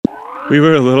We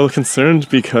were a little concerned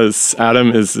because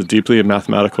Adam is a deeply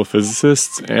mathematical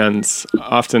physicist, and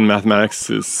often mathematics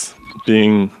is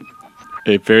being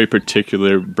a very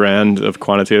particular brand of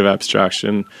quantitative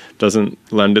abstraction doesn't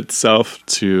lend itself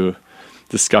to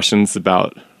discussions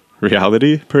about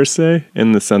reality per se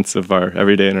in the sense of our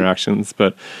everyday interactions.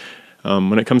 But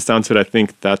when it comes down to it, I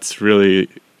think that's really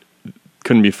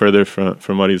couldn't be further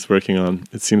from what he's working on.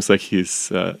 It seems like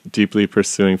he's deeply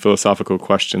pursuing philosophical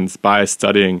questions by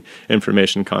studying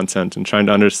information content and trying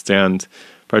to understand,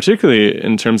 particularly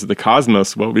in terms of the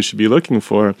cosmos, what we should be looking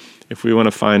for if we want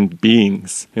to find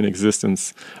beings in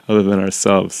existence other than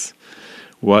ourselves.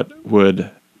 What would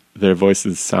their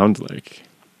voices sound like?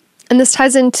 And this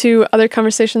ties into other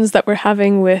conversations that we're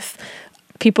having with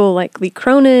people like Lee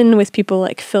Cronin, with people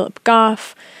like Philip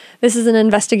Goff. This is an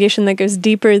investigation that goes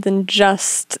deeper than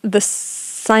just the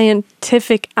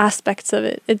scientific aspects of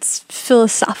it. It's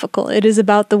philosophical. It is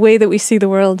about the way that we see the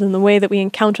world and the way that we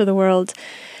encounter the world,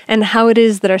 and how it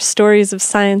is that our stories of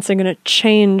science are going to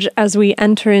change as we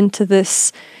enter into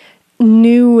this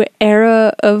new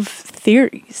era of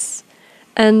theories.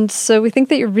 And so we think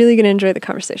that you're really going to enjoy the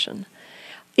conversation.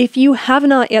 If you have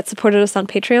not yet supported us on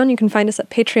Patreon, you can find us at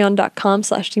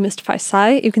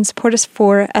patreon.com/demystifysci. You can support us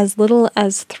for as little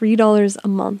as $3 a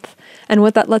month. And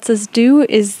what that lets us do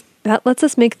is that lets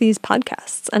us make these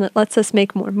podcasts, and it lets us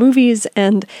make more movies,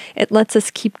 and it lets us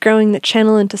keep growing the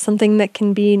channel into something that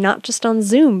can be not just on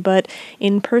Zoom, but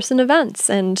in-person events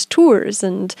and tours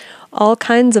and all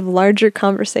kinds of larger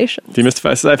conversations.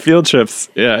 Demystify Sci field trips.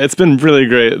 Yeah, it's been really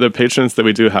great. The patrons that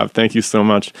we do have, thank you so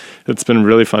much. It's been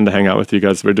really fun to hang out with you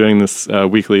guys. We're doing this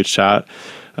weekly chat,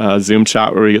 Zoom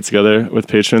chat, where we get together with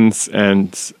patrons,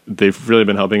 and they've really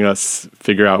been helping us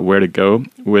figure out where to go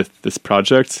with this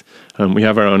project. We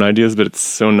have our own ideas, but it's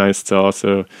so nice to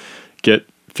also get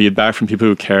feedback from people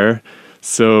who care.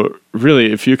 So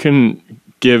really, if you can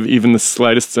give even the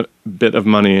slightest bit of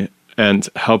money and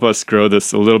help us grow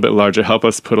this a little bit larger, help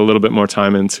us put a little bit more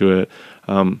time into it,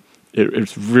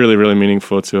 it's really, really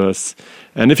meaningful to us.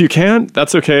 And if you can't,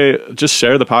 that's okay. Just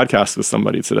share the podcast with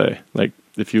somebody today. Like,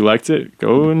 if you liked it,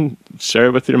 go and share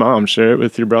it with your mom, share it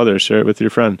with your brother, share it with your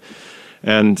friend.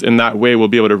 And in that way, we'll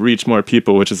be able to reach more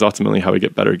people, which is ultimately how we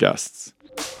get better guests.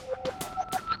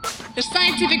 The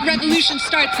scientific revolution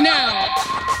starts now.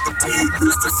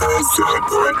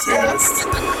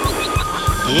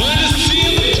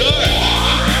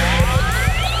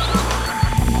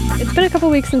 It's been a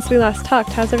couple weeks since we last talked.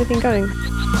 How's everything going?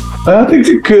 Things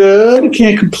are good. I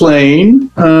can't complain.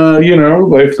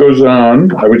 Life goes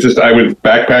on. I was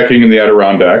backpacking in the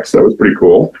Adirondacks. That was pretty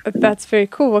cool. That's very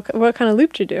cool. What kind of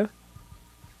loop did you do?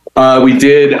 We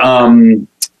did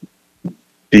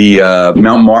the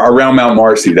around Mount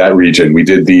Marcy, that region. We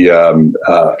did the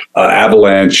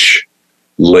Avalanche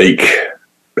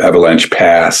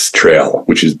Pass Trail,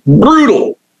 which is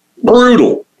brutal.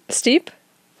 Steep?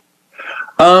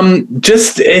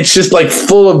 It's just like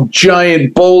full of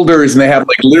giant boulders, and they have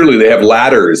they have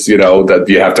ladders, that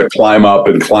you have to climb up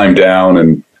and climb down,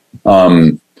 and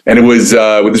it was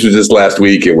this was just last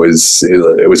week. It was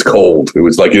cold. It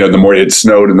was in the morning. It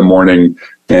snowed in the morning,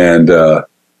 and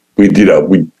we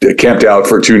camped out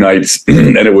for 2 nights,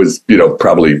 and it was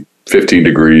probably 15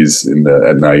 degrees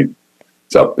at night.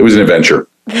 So it was an adventure.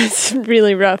 That's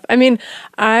really rough. I mean,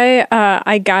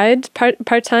 I guide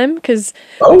part time because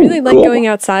I really like going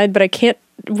outside, but I can't.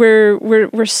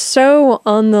 We're so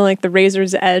on the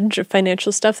razor's edge of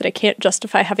financial stuff that I can't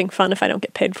justify having fun if I don't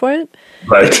get paid for it.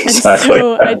 Right, exactly. And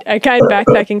so I guide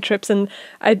backpacking trips, and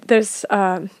there's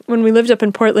when we lived up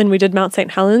in Portland, we did Mount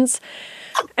St. Helens,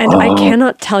 and I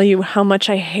cannot tell you how much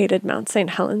I hated Mount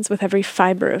St. Helens with every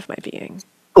fiber of my being.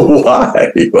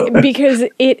 Why? Because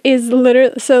it is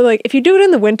literally if you do it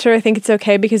in the winter, I think it's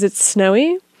okay because it's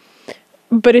snowy.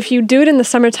 But if you do it in the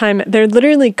summertime, they're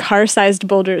literally car-sized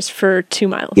boulders for 2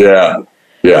 miles. Yeah.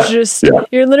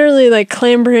 You're literally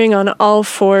clambering on all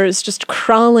fours, just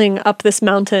crawling up this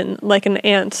mountain like an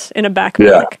ant in a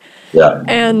backpack. Yeah.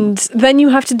 And then you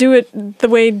have to do it the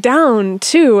way down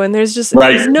too, and there's just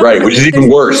right, which is even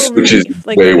worse, which is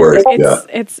way worse.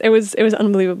 It was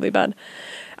unbelievably bad.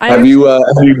 Have you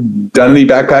done any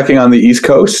backpacking on the East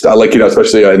Coast?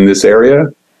 Especially in this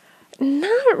area?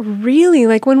 Not really.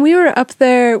 When we were up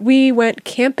there, we went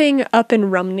camping up in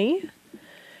Rumney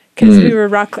because we were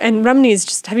and Rumney is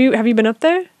just. Have you been up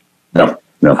there? No.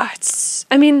 I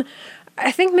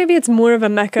think maybe it's more of a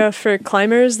mecca for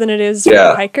climbers than it is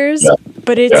for hikers. Yeah.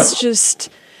 But it's just,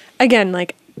 again,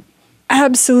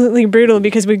 absolutely brutal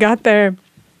because we got there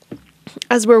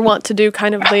as we're wont to do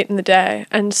kind of late in the day.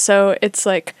 And so it's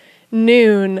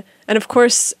noon And of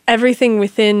course, everything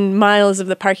within miles of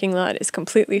the parking lot is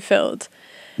completely filled.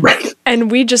 Right. And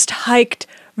we just hiked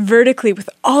vertically with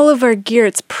all of our gear.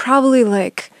 It's probably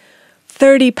like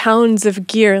 30 pounds of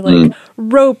gear, like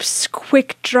ropes,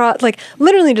 quick draw, like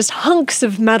literally just hunks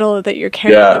of metal that you're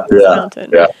carrying up this mountain.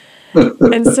 Yeah.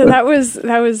 And so that was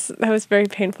very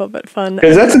painful but fun.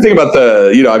 Because that's the thing about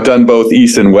I've done both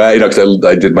East and West, because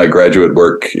I did my graduate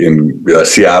work in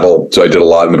Seattle, so I did a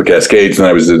lot in the Cascades,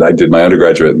 and I did my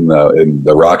undergraduate in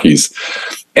the Rockies.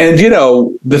 And,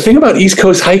 the thing about East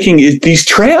Coast hiking is these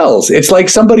trails. It's like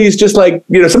somebody's just like,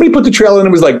 somebody put the trail in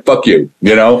and was like, fuck you,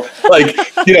 like,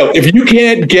 if you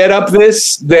can't get up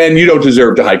this, then you don't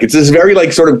deserve to hike. It's this very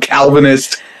like sort of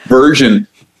Calvinist version.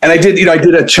 And I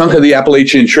did a chunk of the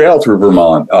Appalachian Trail through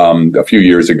Vermont a few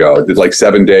years ago. I did like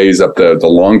 7 days up the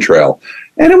long trail.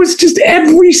 And it was just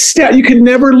every step. You could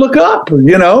never look up,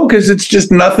 because it's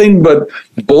just nothing but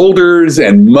boulders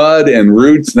and mud and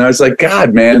roots. And I was like,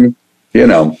 God, man,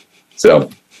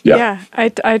 so, yeah. Yeah, I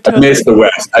totally miss the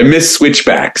West. I miss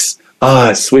switchbacks.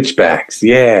 Switchbacks.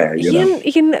 Yeah.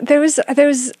 There was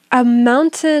a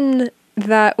mountain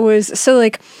that was, so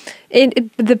like, in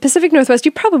the Pacific Northwest,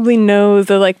 you probably know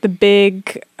the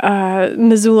big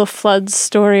Missoula floods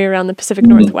story around the Pacific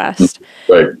Northwest.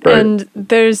 Right. And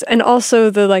also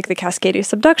the Cascadia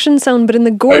subduction zone, but in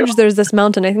the gorge there's this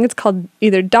mountain, I think it's called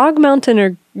either Dog Mountain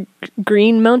or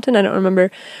Green Mountain, I don't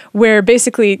remember, where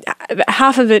basically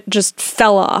half of it just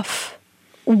fell off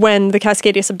when the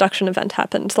Cascadia subduction event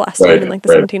happened last time in the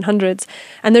 1700s.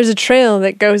 And there's a trail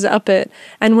that goes up it.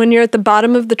 And when you're at the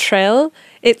bottom of the trail,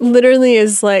 it literally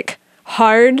is like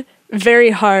hard, very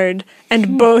hard,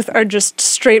 and both are just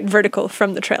straight vertical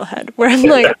from the trailhead. Where I'm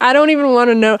like, I don't even want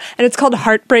to know. And it's called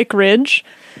Heartbreak Ridge.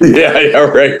 Yeah,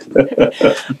 right. Where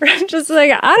I'm just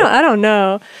like, I don't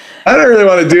know. I don't really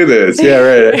want to do this. Yeah,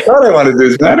 right. I thought I wanted to do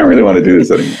this, but I don't really want to do this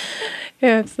anymore.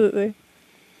 Yeah, absolutely.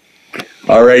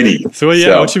 Alrighty. So what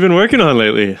you been working on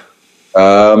lately?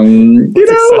 All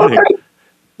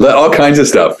kinds of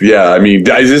stuff. Yeah, I mean,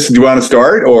 do you want to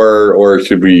start or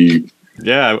should we?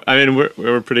 Yeah, I mean,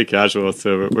 we're pretty casual,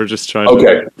 so we're just trying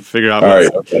to figure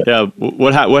out. Yeah,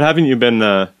 what haven't you been?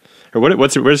 Or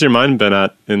where's your mind been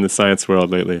at in the science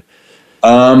world lately?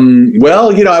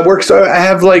 Well, I work. So I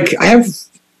have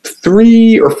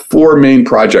 3 or 4 main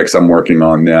projects I'm working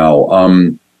on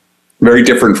now. Very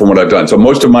different from what I've done. So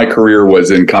most of my career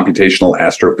was in computational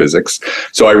astrophysics.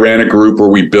 So I ran a group where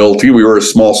we were a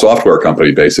small software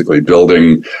company, basically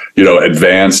building,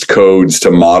 advanced codes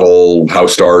to model how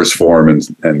stars form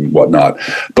and whatnot.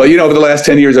 But, over the last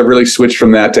 10 years, I've really switched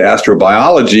from that to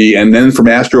astrobiology, and then from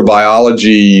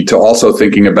astrobiology to also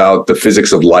thinking about the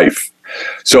physics of life.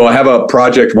 So I have a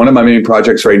project. One of my main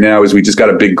projects right now is we just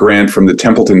got a big grant from the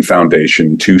Templeton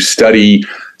Foundation to study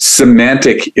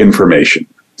semantic information.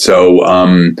 So,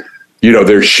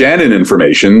 there's Shannon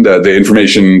information, the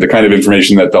information, the kind of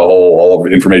information that all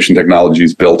of information technology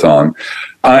is built on.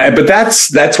 But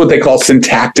that's what they call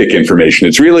syntactic information.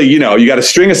 It's really, you got a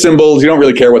string of symbols. You don't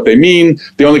really care what they mean.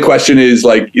 The only question is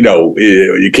can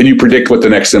you predict what the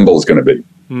next symbol is going to be?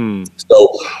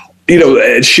 So,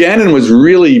 Shannon was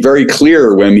really very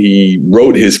clear when he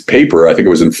wrote his paper, I think it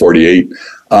was in 48,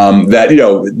 that,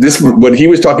 what he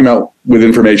was talking about with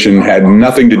information had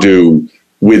nothing to do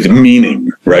with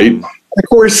meaning, right? Of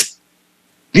course,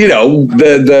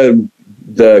 the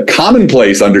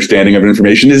commonplace understanding of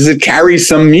information is it carries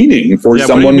some meaning for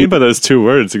someone. What do you mean by those 2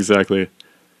 words exactly?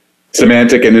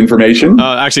 Semantic and information?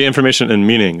 Actually, information and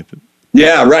meaning.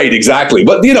 Yeah, right, exactly.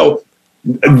 But,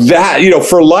 that,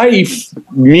 for life,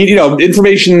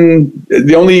 information,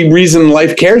 the only reason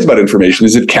life cares about information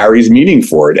is it carries meaning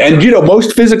for it. And,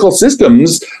 most physical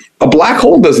systems, a black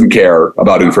hole doesn't care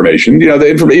about information.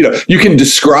 You can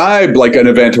describe like an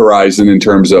event horizon in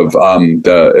terms of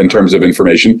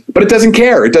information, but it doesn't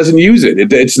care. It doesn't use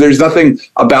it. There's nothing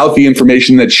about the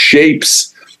information that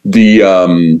shapes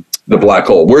the black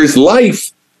hole. Whereas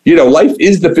life, life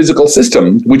is the physical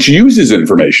system which uses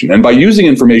information, and by using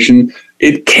information,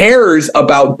 it cares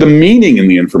about the meaning in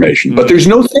the information. But there's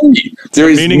no thinking.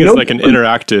 Meaning is like an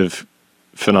interactive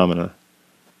phenomena.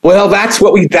 Well, that's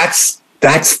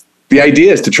the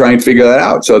idea, is to try and figure that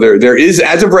out. So there is,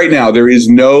 as of right now, there is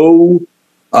no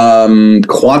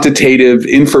quantitative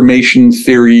information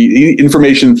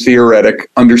theoretic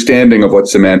understanding of what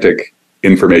semantic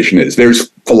information is.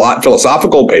 There's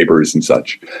philosophical papers and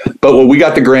such, but what we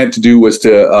got the grant to do was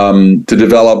to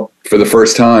develop for the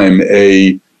first time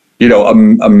a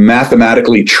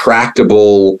mathematically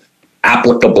tractable,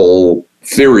 applicable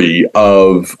theory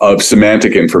of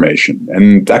semantic information,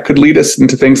 and that could lead us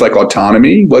into things like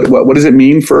autonomy. What does it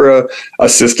mean for a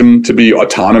system to be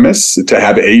autonomous, to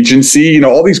have agency?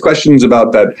 All these questions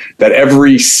about that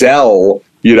every cell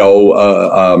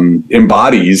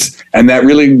embodies, and that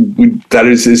really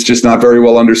is just not very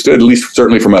well understood, at least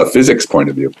certainly from a physics point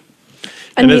of view.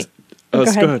 And go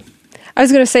ahead. I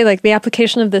was going to say, like, the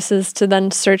application of this is to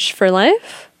then search for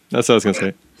life. That's what I was going to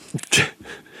say.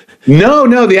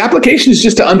 No, the application is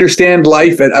just to understand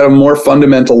life at a more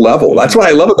fundamental level. That's what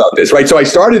I love about this, right? So I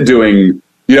started doing,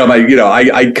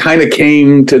 I kind of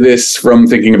came to this from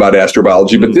thinking about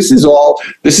astrobiology, but this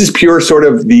is pure sort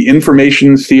of the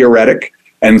information theoretic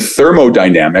and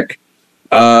thermodynamic,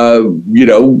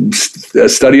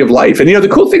 study of life. And, the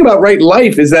cool thing about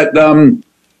life is that,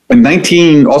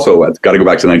 also, I've got to go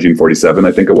back to 1947,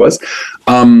 I think it was.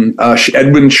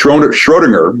 Edmund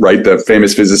Schrödinger, right, the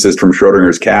famous physicist from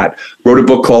Schrödinger's cat, wrote a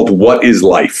book called What is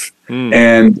Life?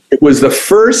 And it was the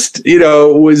first, it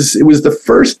was the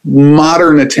first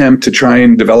modern attempt to try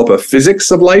and develop a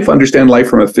physics of life, understand life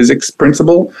from a physics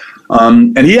principle.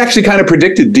 And he actually kind of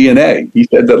predicted DNA. He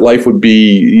said that life would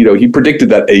be, he predicted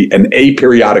that an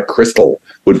aperiodic crystal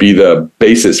would be the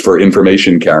basis for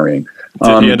information carrying.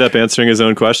 Did he end up answering his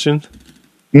own question?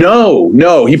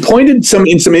 No. He pointed in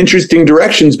some interesting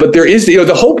directions, but there is,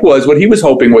 the hope was, what he was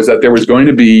hoping was that there was going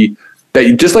to be,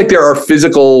 that just like there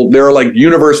are like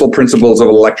universal principles of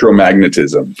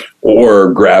electromagnetism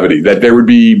or gravity, that there would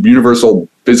be universal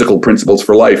physical principles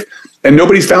for life. And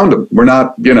nobody's found them. We're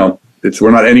not, we're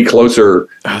not any closer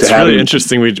to having. It's really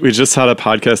interesting. We just had a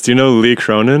podcast. Do you know Lee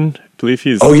Cronin? I believe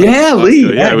he's. Oh, yeah,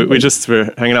 Lee. Yeah, we just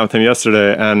were hanging out with him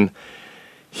yesterday, and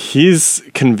he's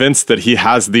convinced that he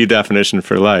has the definition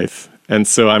for life. And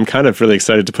so I'm kind of really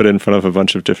excited to put it in front of a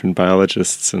bunch of different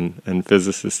biologists and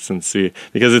physicists and see,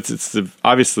 because it's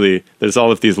obviously there's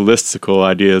all of these listicle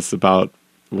ideas about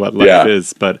what life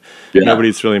is, but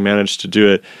nobody's really managed to do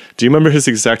it. Do you remember his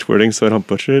exact wording so I don't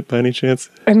butcher it by any chance?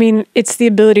 I mean, it's the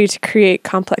ability to create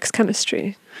complex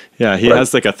chemistry. Yeah, he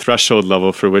has like a threshold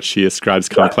level for which he ascribes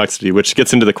complexity, which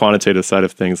gets into the quantitative side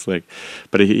of things.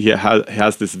 But he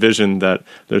has this vision that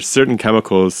there's certain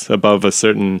chemicals above a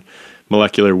certain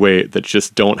molecular weight that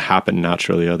just don't happen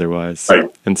naturally otherwise.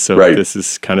 Right. And so this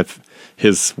is kind of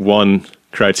his one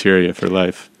criteria for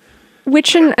life.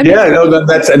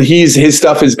 And his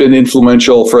stuff has been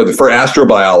influential for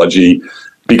astrobiology,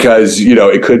 because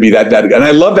it could be that, and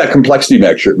I love that complexity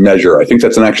measure. I think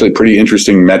that's an actually pretty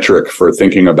interesting metric for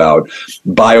thinking about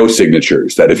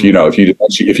biosignatures. That if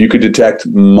you could detect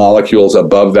molecules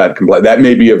above that that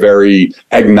may be a very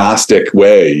agnostic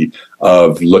way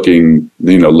of looking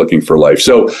for life.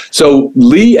 So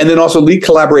Lee, and then also Lee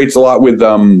collaborates a lot with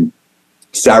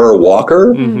Sarah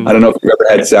Walker. Mm-hmm. I don't know if you've ever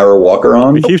had Sarah Walker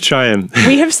on. We keep trying.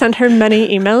 We have sent her many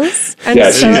emails.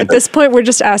 And so at this point, we're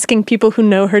just asking people who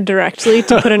know her directly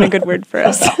to put in a good word for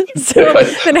us. It's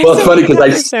funny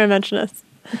because Sarah mentioned us.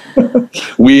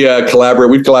 We've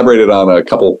collaborated on a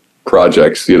couple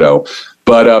projects,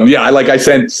 But I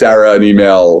sent Sarah an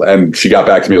email and she got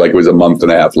back to me like it was a month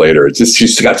and a half later. It's just,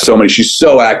 she's got so many, she's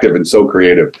so active and so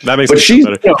creative. That makes me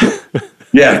feel better.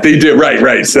 Yeah, they do.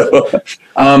 Right. So,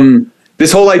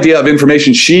 this whole idea of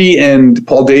information, she and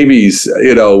Paul Davies,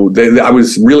 I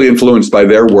was really influenced by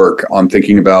their work on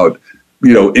thinking about,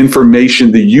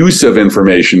 information, the use of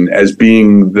information as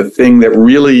being the thing that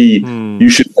really you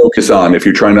should focus on if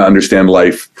you're trying to understand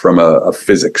life from a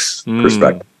physics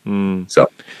perspective. So,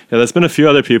 there's been a few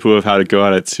other people who have had to go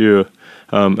at it too.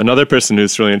 Another person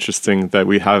who's really interesting that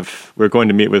we're going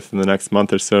to meet with in the next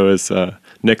month or so is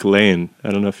Nick Lane. I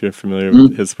don't know if you're familiar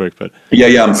with his work, but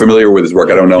yeah, I'm familiar with his work.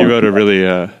 I don't know. He wrote a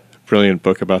really brilliant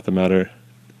book about the matter,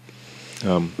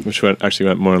 which went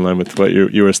more in line with what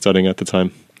you were studying at the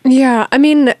time. Yeah, I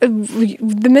mean,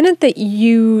 the minute that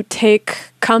you take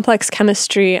complex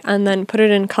chemistry and then put it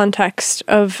in context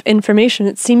of information,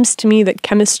 it seems to me that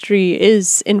chemistry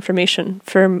is information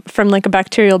from like a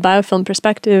bacterial biofilm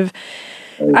perspective.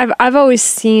 I've always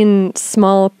seen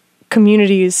small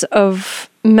communities of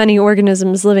many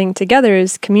organisms living together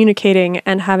as communicating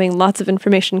and having lots of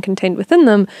information contained within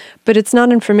them, but it's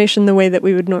not information the way that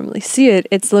we would normally see it.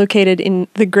 It's located in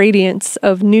the gradients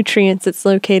of nutrients. It's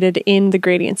located in the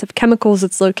gradients of chemicals.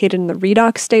 It's located in the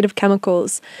redox state of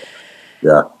chemicals.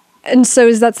 Yeah. And so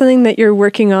is that something that you're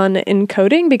working on in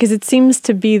coding? Because it seems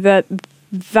to be that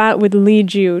would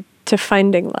lead you to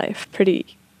finding life pretty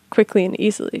quickly and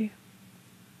easily.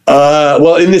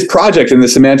 Well, in this project, in the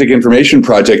semantic information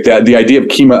project, the idea of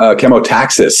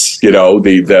chemotaxis,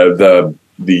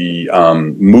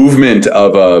 the movement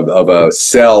of a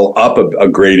cell up a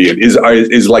gradient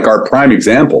is like our prime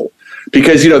example.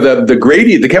 because, the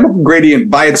gradient, the chemical gradient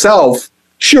by itself,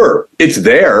 sure, it's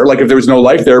there. Like if there was no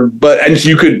life there, and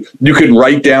you could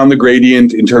write down the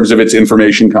gradient in terms of its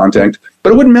information content,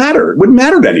 but it wouldn't matter. It wouldn't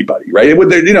matter to anybody, right? It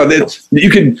would, you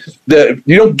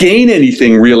don't gain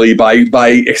anything really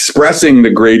by expressing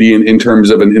the gradient in terms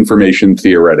of an information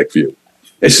theoretic view.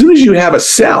 As soon as you have a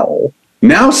cell,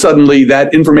 now suddenly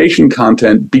that information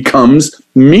content becomes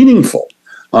meaningful.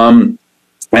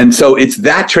 And so it's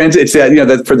that it's that,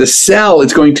 that for the cell,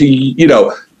 it's going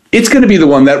to, it's going to be the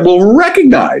one that will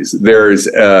recognize there's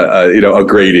a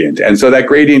gradient. And so that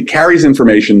gradient carries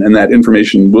information, and that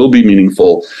information will be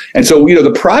meaningful. And so,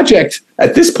 the project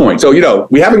at this point, so,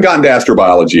 we haven't gotten to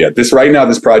astrobiology yet. This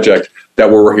project that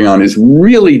we're working on is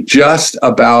really just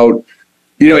about,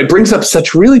 it brings up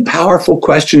such really powerful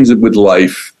questions with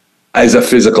life as a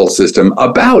physical system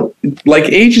about like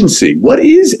agency. What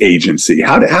is agency?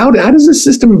 How does a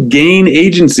system gain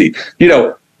agency?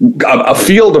 A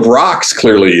field of rocks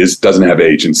clearly doesn't have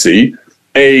agency.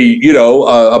 A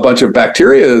bunch of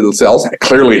bacterial cells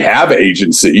clearly have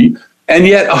agency. And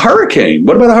yet a hurricane,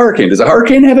 what about a hurricane? Does a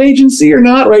hurricane have agency or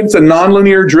not, right? It's a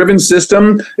nonlinear driven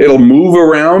system. It'll move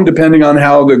around depending on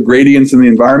how the gradients in the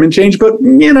environment change, but,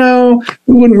 we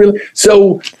wouldn't really.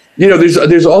 So,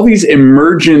 there's all these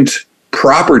emergent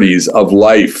properties of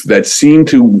life that seem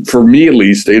to, for me at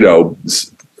least,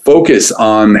 focus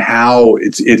on how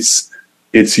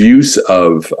its use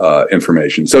of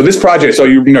information. So this project, so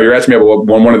you're asking me about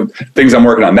one of the things I'm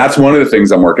working on. That's one of the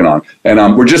things I'm working on.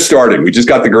 And we're just starting. We just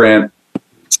got the grant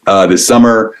this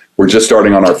summer. We're just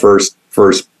starting on our first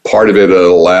part of it.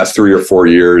 It'll last 3 or 4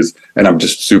 years, and I'm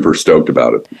just super stoked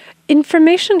about it.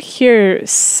 Information here,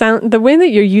 the way that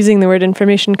you're using the word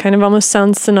information kind of almost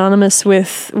sounds synonymous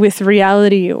with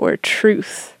reality or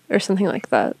truth or something like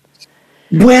that.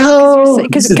 Well,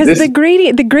 because the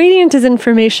gradient is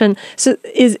information. So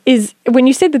is when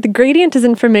you say that the gradient is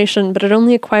information, but it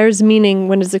only acquires meaning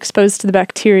when it's exposed to the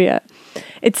bacteria,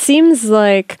 it seems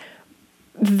like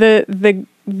the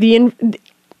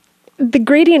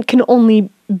gradient can only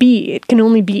be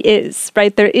is,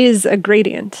 right? There is a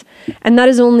gradient, and that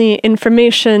is only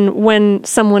information when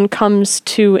someone comes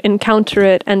to encounter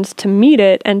it and to meet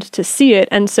it and to see it.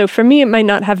 And so for me, it might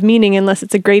not have meaning unless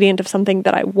it's a gradient of something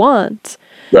that I want.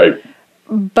 Right.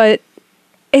 But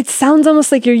it sounds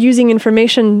almost like you're using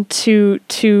information to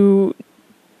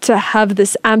have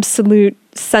this absolute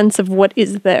sense of what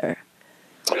is there.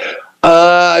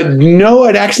 No,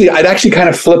 I'd actually kind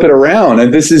of flip it around.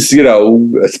 And this is,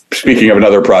 speaking of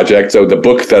another project. So the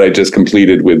book that I just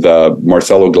completed with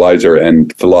Marcelo Gleiser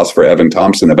and philosopher Evan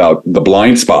Thompson about the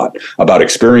blind spot, about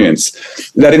experience,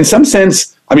 that in some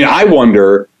sense, I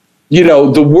wonder,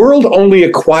 the world only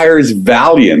acquires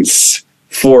valiance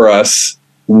for us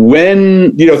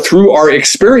when, through our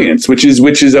experience, which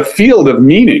is a field of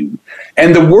meaning.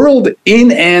 And the world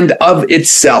in and of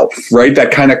itself, right?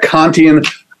 That kind of Kantian,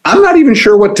 I'm not even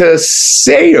sure what to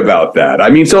say about that.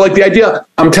 So like the idea,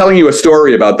 I'm telling you a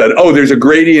story about that. Oh, there's a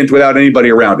gradient without anybody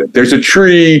around it. There's a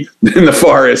tree in the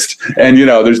forest and,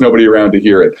 there's nobody around to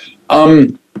hear it.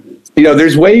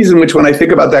 There's ways in which when I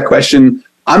think about that question,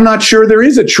 I'm not sure there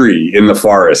is a tree in the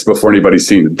forest before anybody's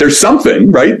seen it. There's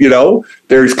something, right?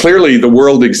 There's clearly the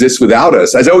world exists without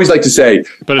us. As I always like to say.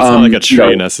 But it's not like a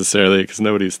tree necessarily, because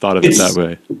nobody's thought of it that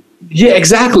way. Yeah,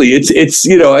 exactly. It's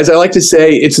as I like to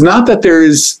say, it's not that there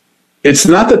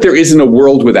isn't a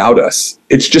world without us.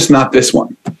 It's just not this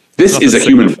one. This is a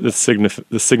human. The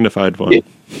signified one.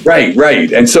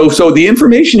 Right. And so the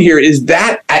information here is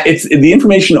that the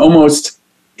information almost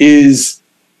is,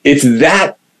 it's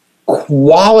that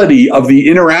quality of the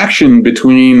interaction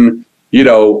between,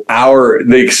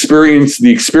 the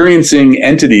experiencing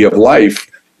entity of life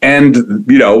and,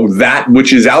 that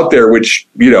which is out there, which,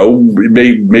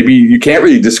 maybe you can't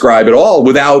really describe at all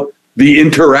without the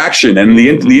interaction and the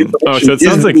interaction. Oh, so it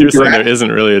sounds like you're saying there isn't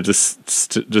really a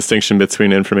distinction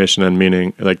between information and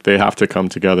meaning. Like they have to come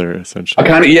together, essentially.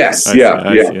 Yes.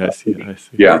 I see.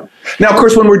 Yeah. Now, of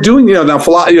course, when we're doing,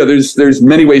 there's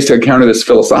many ways to encounter this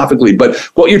philosophically, but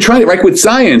what you're trying to, right, with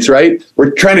science, right,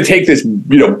 we're trying to take this,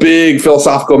 big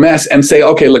philosophical mess and say,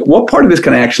 okay, look, what part of this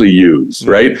can I actually use,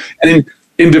 right? And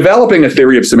in developing a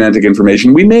theory of semantic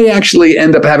information, we may actually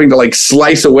end up having to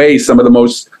slice away some of the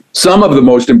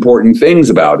most important things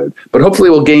about it. But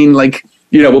hopefully we'll gain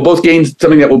we'll both gain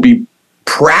something that will be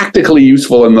practically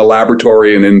useful in the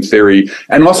laboratory and in theory,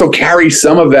 and also carry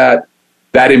some of that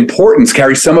importance,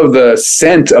 carry some of the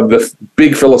scent of the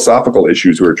big philosophical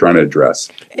issues we're trying to address.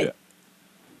 Go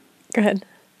ahead.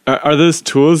 Are those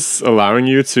tools allowing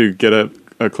you to get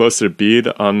a closer bead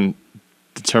on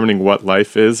determining what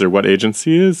life is or what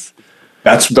agency is?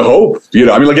 That's the hope.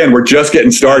 I mean, again, we're just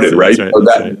getting started, right?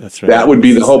 That's right. That would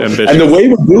be the hope. Ambitious. And the way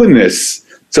we're doing this,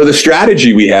 so the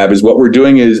strategy we have is what we're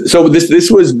doing is, so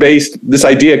this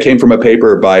idea came from a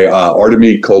paper by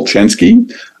Artemy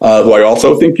Kolchensky, who I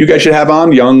also think you guys should have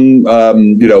on, young,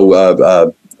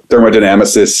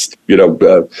 thermodynamicist,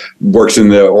 works in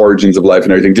the origins of life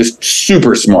and everything, just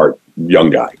super smart young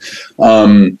guy,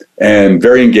 and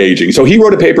very engaging. So he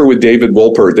wrote a paper with David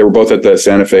Wolpert. They were both at the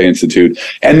Santa Fe Institute,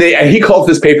 and he called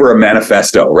this paper a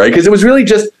manifesto, right? Because it was really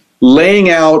just laying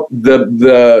out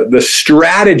the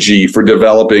strategy for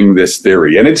developing this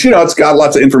theory. And it's got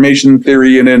lots of information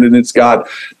theory in it, and it's got,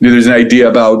 there's an idea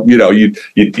about, you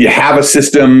have a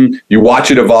system, you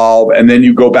watch it evolve, and then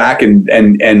you go back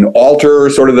and alter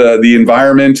sort of the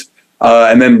environment,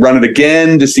 and then run it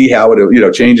again to see how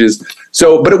it changes.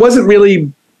 So, but it wasn't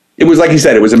really, it was, like you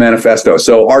said, it was a manifesto.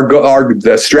 So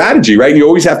the strategy, right? You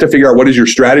always have to figure out what is your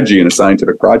strategy in a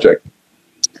scientific project.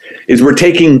 Is we're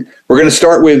going to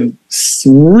start with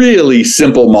really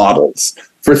simple models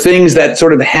for things that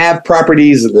sort of have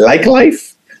properties like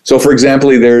life. So, for example,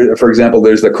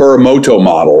 there's the Kuramoto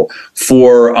model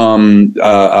for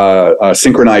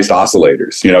synchronized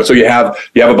oscillators. So you have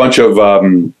a bunch of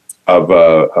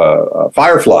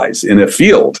fireflies in a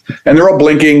field, and they're all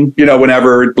blinking.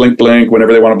 Whenever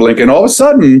whenever they want to blink, and all of a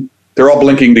sudden they're all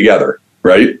blinking together,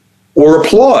 right? Or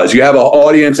applause. You have an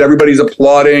audience, everybody's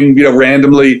applauding,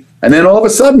 randomly, and then all of a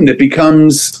sudden it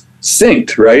becomes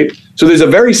synced, right? So there's a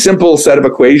very simple set of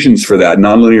equations for that,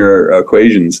 nonlinear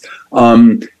equations,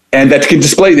 and that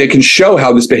can show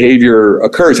how this behavior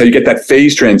occurs, how you get that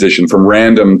phase transition from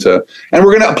random to, and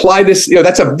we're going to apply this,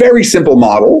 that's a very simple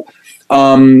model,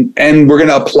 and we're going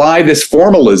to apply this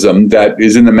formalism that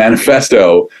is in the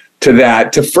manifesto to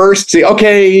that, to first say,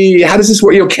 okay, how does this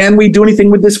work? Can we do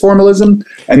anything with this formalism?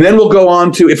 And then we'll go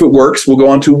on to, if it works, we'll go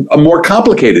on to a more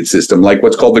complicated system, like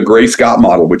what's called the Gray-Scott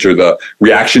model, which are the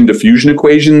reaction diffusion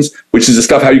equations, which is the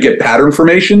stuff how you get pattern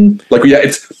formation. Like,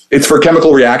 it's for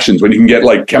chemical reactions, when you can get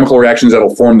like chemical reactions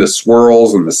that'll form the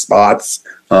swirls and the spots.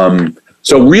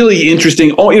 So really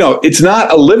interesting. It's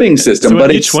not a living system,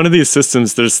 but each one of these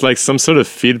systems, there's like some sort of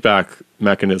feedback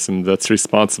mechanism that's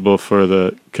responsible for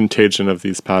the contagion of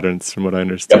these patterns, from what I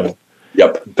understand.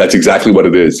 Yep. That's exactly what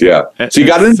it is. Yeah. So you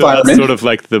got an environment. That's sort of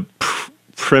like the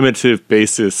primitive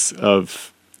basis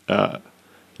of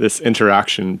this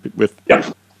interaction with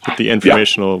the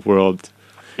informational world.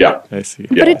 Yeah. I see.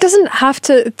 But it doesn't have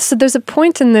to. So there's a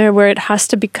point in there where it has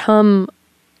to become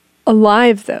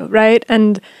alive, though, right?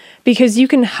 And because you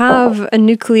can have a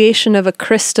nucleation of a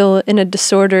crystal in a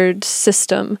disordered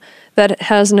system that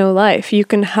has no life. You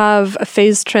can have a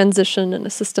phase transition in a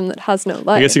system that has no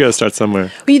life. I guess you got to start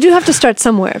somewhere. Well, you do have to start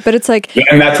somewhere, but it's like...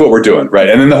 And that's what we're doing, right?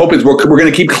 And then the hope is we're going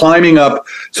to keep climbing up.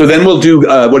 So then we'll do, the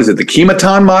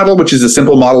chemoton model, which is a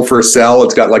simple model for a cell.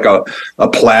 It's got like a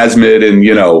plasmid and,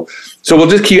 so we'll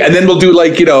just keep, and then we'll do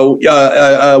like,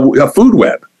 a food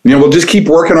web. We'll just keep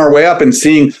working our way up and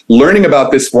learning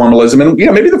about this formalism. And,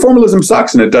 maybe the formalism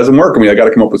sucks and it doesn't work. I got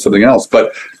to come up with something else.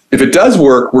 But if it does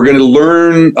work, we're going to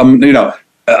learn, we're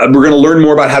going to learn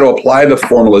more about how to apply the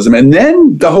formalism. And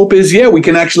then the hope is, we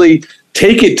can actually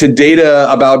take it to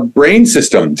data about brain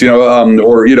systems,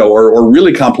 or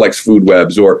really complex food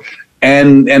webs,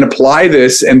 and apply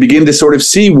this and begin to sort of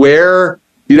see where,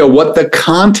 what the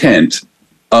content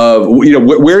of,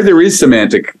 where there is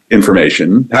semantic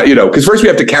information, because first we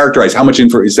have to characterize how much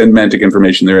semantic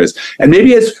information there is. And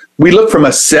maybe as we look from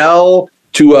a cell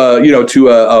to a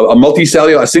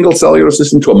multicellular, a single cellular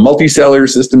system, to a multicellular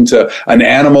system, to an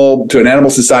animal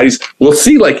societies, we'll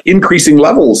see like increasing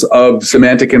levels of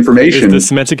semantic information. Is the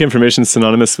semantic information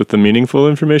synonymous with the meaningful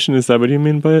information? Is that what you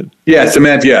mean by it? Yeah,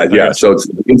 semantic. Yeah. So it's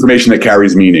information that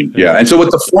carries meaning. Yeah. And so what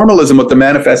the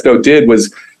manifesto did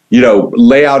was,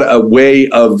 lay out a way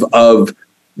of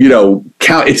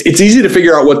count. It's easy to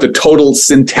figure out what the total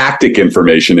syntactic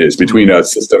information is between a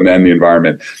system and the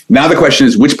environment. Now the question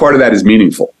is, which part of that is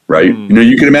meaningful, right?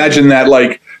 You can imagine that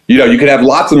like, you could have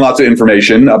lots and lots of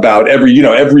information about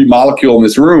every molecule in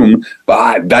this room,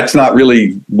 but that's not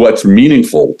really what's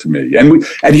meaningful to me.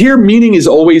 And here meaning is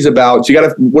always about, so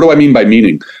what do I mean by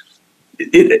meaning?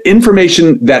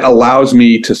 Information that allows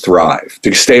me to thrive,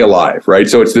 to stay alive, right?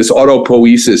 So it's this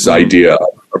autopoiesis idea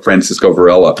of Francisco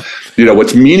Varela.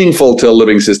 What's meaningful to a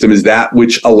living system is that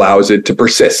which allows it to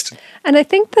persist. And I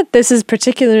think that this is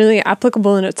particularly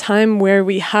applicable in a time where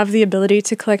we have the ability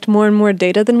to collect more and more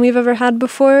data than we've ever had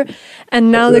before.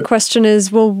 And now the question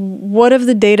is, well, what of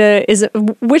the data is it,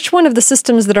 which one of the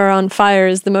systems that are on fire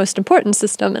is the most important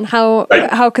system, and how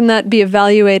can that be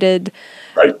evaluated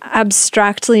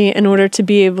abstractly in order to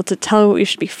be able to tell what we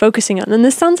should be focusing on? And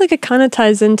this sounds like it kind of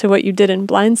ties into what you did in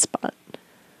Blind Spot.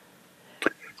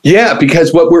 Yeah,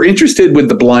 because what we're interested with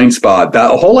the blind spot,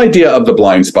 that whole idea of the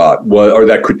blind spot was, or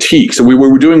that critique. So we were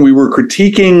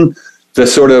critiquing the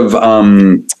sort of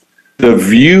the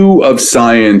view of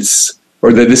science,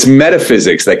 or this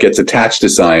metaphysics that gets attached to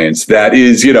science, that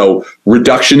is,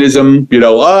 reductionism.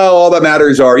 All that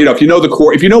matters are, if you know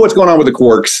if you know what's going on with the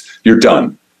quarks, you're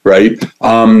done. Right.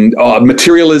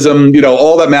 Materialism,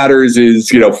 all that matters is,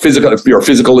 physical, or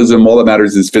physicalism, all that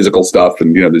matters is physical stuff.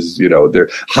 And, there's, there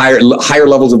higher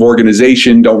levels of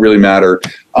organization don't really matter.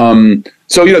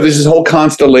 So, there's this whole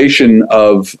constellation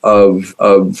of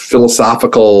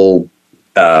philosophical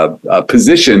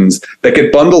positions that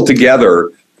get bundled together.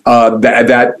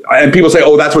 And people say,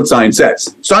 oh, that's what science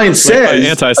says. Science says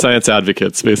anti-science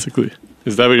advocates, basically.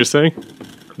 Is that what you're saying?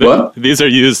 What? These are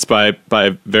used by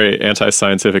very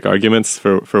anti-scientific arguments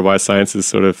for why science is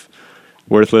sort of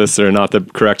worthless or not the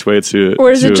correct way to... Or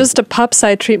is it just a pop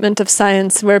sci treatment of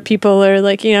science where people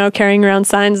are carrying around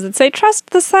signs that say,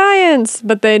 trust the science,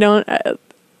 but they don't...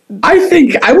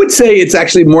 I would say it's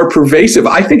actually more pervasive.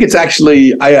 I think it's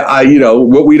actually,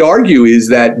 what we'd argue is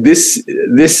that this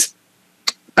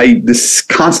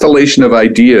constellation of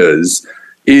ideas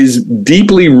is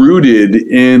deeply rooted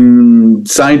in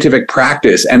scientific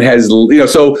practice and has,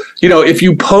 if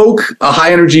you poke a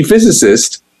high energy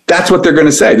physicist, that's what they're going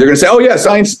to say. They're going to say, oh yeah,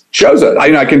 science shows it.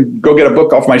 I can go get a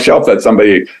book off my shelf that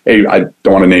somebody, I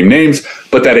don't want to name names,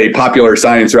 but that a popular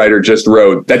science writer just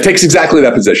wrote that takes exactly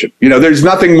that position. There's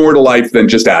nothing more to life than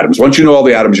just atoms. Once you know all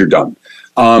the atoms, you're done.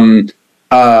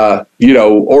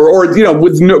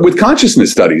 With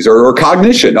consciousness studies or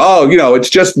cognition. Oh, it's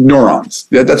just neurons.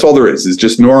 That's all there is. It's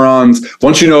just neurons.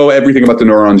 Once you know everything about the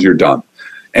neurons, you're done.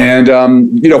 And,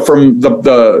 from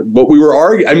the what we were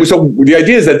arguing, and so the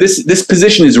idea is that this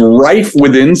position is rife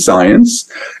within science,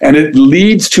 and it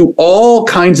leads to all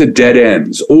kinds of dead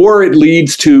ends, or it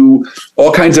leads to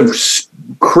all kinds of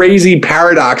crazy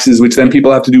paradoxes, which then people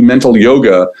have to do mental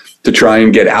yoga to try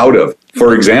and get out of.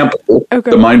 For example,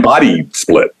 the mind-body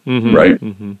split, right?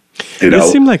 Mm-hmm. It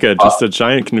seemed like just a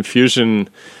giant confusion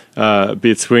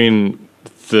between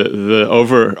the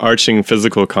overarching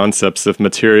physical concepts of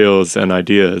materials and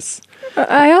ideas.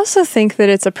 I also think that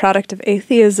it's a product of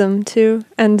atheism, too,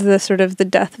 and the sort of the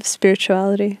death of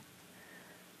spirituality.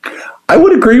 I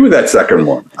would agree with that second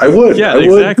one. I would. Yeah,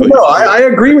 exactly. No, I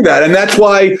agree with that. And that's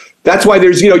why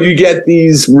there's, you get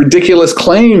these ridiculous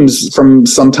claims from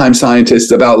sometimes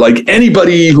scientists about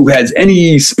anybody who has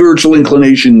any spiritual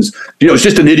inclinations, it's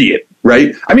just an idiot.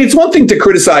 Right. I mean, it's one thing to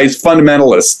criticize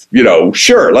fundamentalists,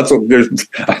 sure. There's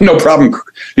no problem,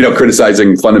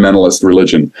 criticizing fundamentalist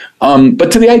religion.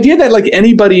 But to the idea that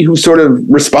anybody who sort of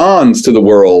responds to the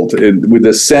world with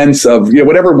a sense of,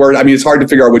 whatever word, I mean, it's hard to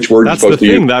figure out which word you're supposed to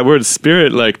use. That's the thing. That word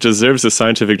spirit, deserves a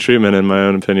scientific treatment, in my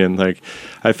own opinion.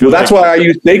 I feel that's why I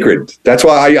use sacred. That's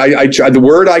why I the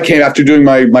word I came after doing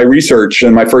my research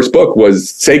and my first book was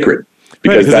sacred.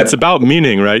 Because it's about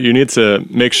meaning, right? You need to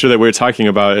make sure that what we're talking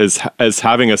about is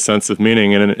having a sense of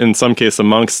meaning. And in some case,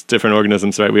 amongst different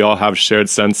organisms, right, we all have shared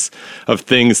sense of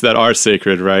things that are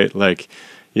sacred, right?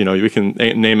 We can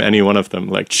name any one of them,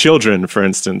 like children, for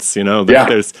instance.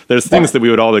 There's things that we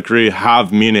would all agree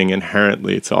have meaning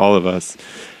inherently to all of us.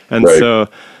 And so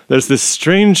there's this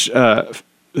strange,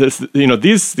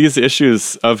 these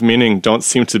issues of meaning don't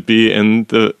seem to be in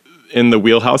the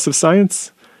wheelhouse of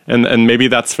science. And maybe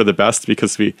that's for the best,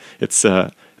 because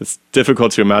it's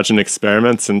difficult to imagine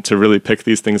experiments and to really pick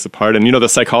these things apart. And the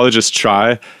psychologists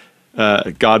try,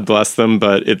 God bless them,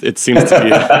 but it seems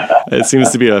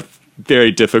to be a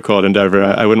very difficult endeavor.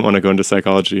 I wouldn't want to go into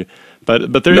psychology,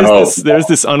 but there's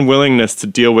this unwillingness to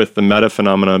deal with the meta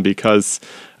phenomenon because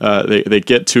they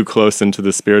get too close into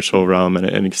the spiritual realm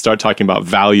and you start talking about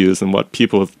values and what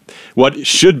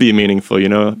should be meaningful,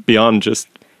 beyond just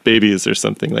babies or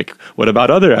something. What about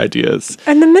other ideas?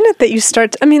 And the minute that you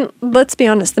start, let's be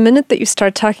honest, the minute that you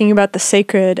start talking about the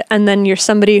sacred and then you're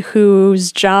somebody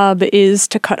whose job is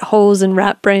to cut holes in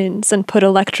rat brains and put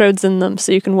electrodes in them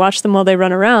so you can watch them while they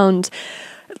run around,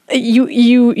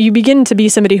 you begin to be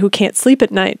somebody who can't sleep at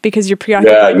night because you're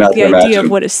preoccupied with the idea of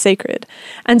what is sacred.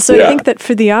 And so I think that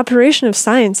for the operation of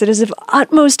science, it is of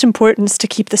utmost importance to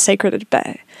keep the sacred at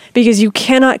bay. because you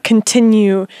cannot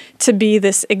continue to be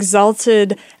this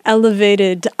exalted,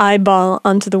 elevated eyeball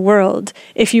onto the world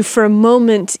if you for a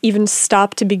moment even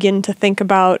stop to begin to think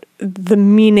about the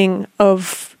meaning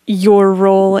of your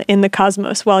role in the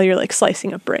cosmos while you're like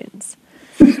slicing up brains.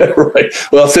 Right.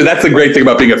 Well, so that's the great thing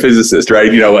about being a physicist,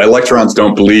 right? Electrons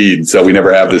don't bleed, so we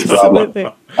never have this problem.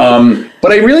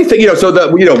 But I really think,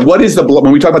 what is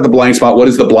when we talk about the blind spot, what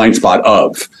is the blind spot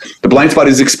of? The blind spot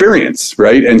is experience,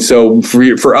 right? And so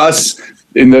for us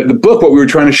in the book, what we were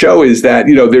trying to show is that,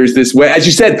 there's this way, as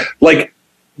you said, like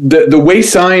the way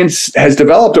science has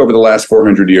developed over the last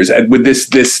 400 years with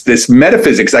this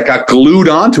metaphysics that got glued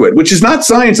onto it, which is not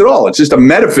science at all. It's just a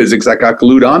metaphysics that got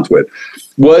glued onto it.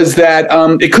 Was that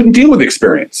it couldn't deal with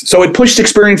experience, so it pushed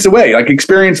experience away. Like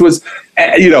experience became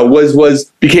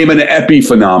an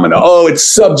epiphenomena. Oh, it's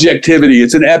subjectivity.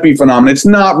 It's an epiphenomena. It's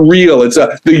not real. It's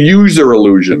the user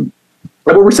illusion.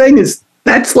 But what we're saying is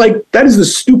that is the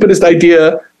stupidest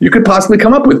idea you could possibly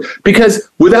come up with, because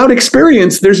without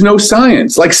experience, there's no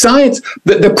science. Like science,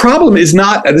 the problem is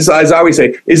not, as I always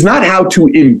say, is not how to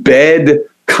embed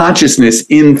consciousness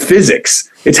in physics.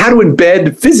 It's how to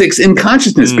embed physics in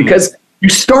consciousness, because you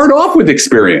start off with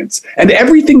experience, and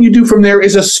everything you do from there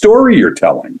is a story you're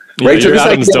telling. Right? Yeah, your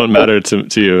atoms don't matter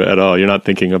to you at all. You're not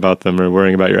thinking about them or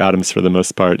worrying about your atoms for the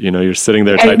most part. You're sitting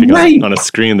there typing on a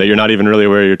screen that you're not even really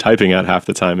where you're typing at half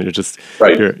the time, and you're just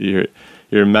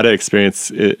your meta experience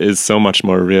is so much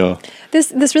more real.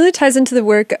 This really ties into the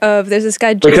work of there's this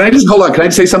guy. Wait, can I just hold on? Can I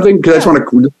say something? Because I just want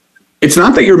to. It's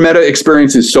not that your meta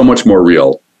experience is so much more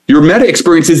real. Your meta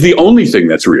experience is the only thing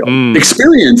that's real.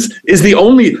 Experience is the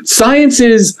only. Science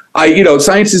is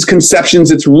conceptions,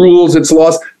 its rules, its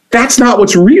laws. That's not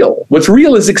what's real. What's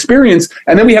real is experience.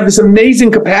 And then we have this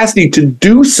amazing capacity to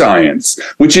do science,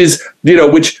 which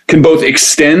can both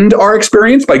extend our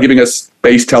experience by giving us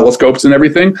space telescopes and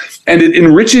everything, and it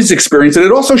enriches experience. And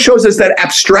it also shows us that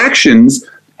abstractions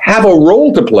have a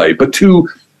role to play, but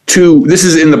this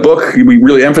is in the book, we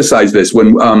really emphasize this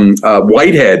when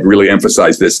Whitehead really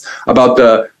emphasized this about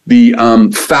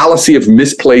the fallacy of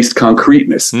misplaced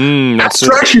concreteness.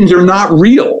 Abstractions are not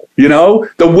real.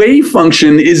 The wave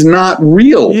function is not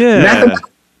real. Yeah.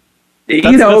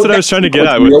 That's what I was trying to get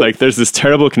at with, like, there's this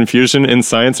terrible confusion in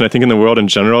science, and I think in the world in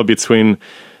general, between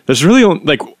there's really,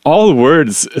 like, all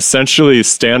words essentially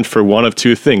stand for one of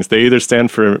two things. They either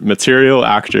stand for material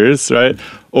actors, right?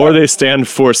 Or they stand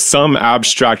for some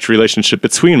abstract relationship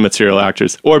between material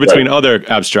actors or between other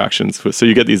abstractions. So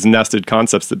you get these nested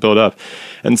concepts that build up.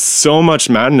 And so much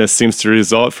madness seems to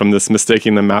result from this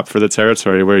mistaking the map for the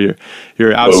territory, where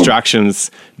your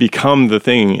abstractions become the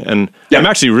thing. And I'm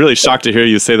actually really shocked to hear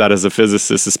you say that as a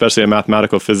physicist, especially a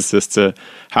mathematical physicist, to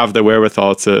have the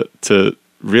wherewithal to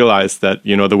realize that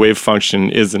the wave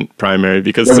function isn't primary,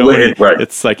 because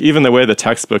it's like even the way the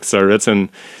textbooks are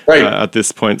written at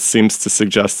this point seems to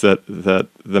suggest that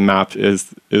the map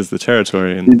is the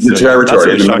territory, and the territory. That's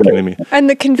really shocking to me. And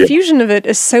the confusion of it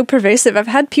is so pervasive. I've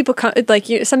had people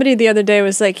somebody the other day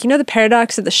was like, the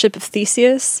paradox of the ship of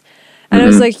Theseus. And I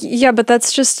was like, yeah, but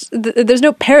that's just, there's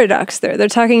no paradox there. They're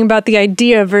talking about the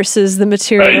idea versus the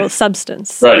material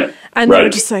substance. Right. And they were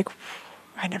just like,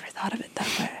 I never thought of it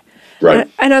that way. Right.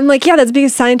 And I'm like, yeah, that's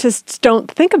because scientists don't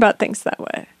think about things that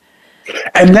way.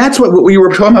 And that's what we were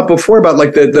talking about before, about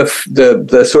like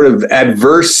the sort of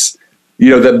adverse,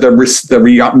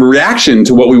 the reaction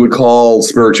to what we would call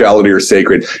spirituality or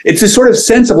sacred. It's this sort of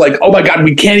sense of like, oh my God,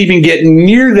 we can't even get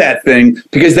near that thing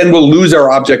because then we'll lose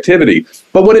our objectivity.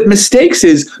 But what it mistakes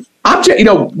is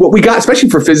what we got, especially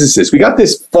for physicists, we got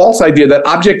this false idea that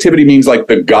objectivity means like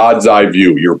the God's eye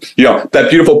view. That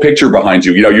beautiful picture behind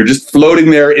you, you're just floating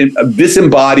there in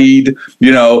disembodied,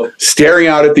 staring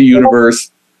out at the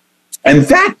universe. And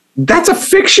that's a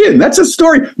fiction. That's a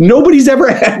story. Nobody's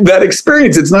ever had that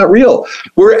experience. It's not real.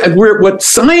 What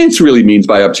science really means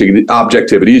by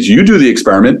objectivity is you do the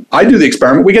experiment, I do the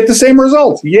experiment, we get the same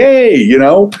result. Yay,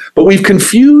 But we've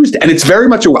confused, and it's very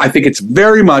much, I think it's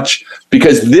very much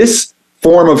because this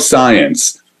form of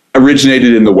science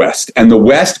originated in the West, and the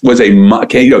West was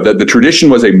the tradition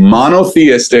was a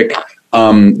monotheistic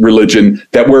religion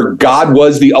where God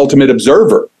was the ultimate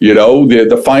observer,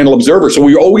 the final observer. So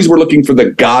we always were looking for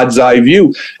the God's eye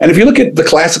view. And if you look at the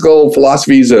classical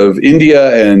philosophies of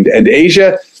India and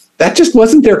Asia, that just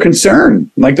wasn't their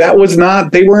concern. Like that was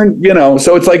not, they weren't,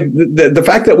 so it's like the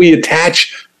fact that we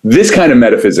attach this kind of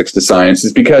metaphysics to science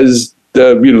is because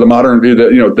the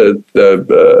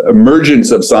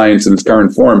emergence of science in its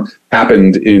current form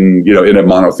happened in a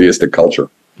monotheistic culture.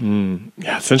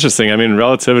 Yeah, it's interesting. I mean,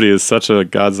 relativity is such a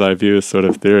God's eye view sort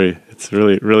of theory. It's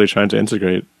really, really trying to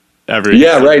integrate every.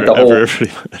 Yeah, right. The whole.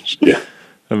 Pretty much. Yeah.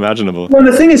 imaginable. Well,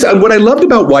 the thing is, what I loved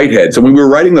about Whitehead. So when we were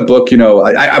writing the book,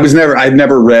 I'd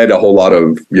never read a whole lot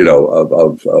of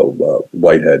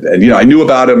Whitehead, and I knew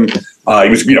about him. He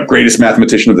was greatest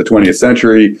mathematician of the 20th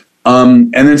century.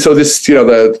 And then so this,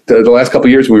 the last couple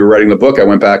of years when we were writing the book, I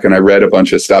went back and I read a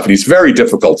bunch of stuff, and he's very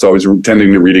difficult. So I was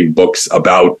tending to reading books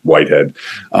about Whitehead.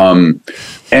 But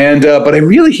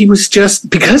he was just,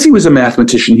 because he was a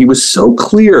mathematician, he was so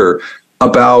clear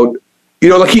about,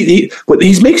 he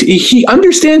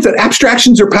understands that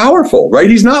abstractions are powerful, right?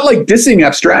 He's not like dissing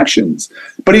abstractions,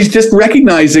 but he's just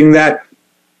recognizing that,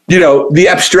 the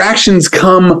abstractions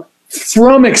come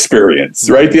from experience,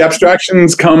 right? The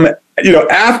abstractions come,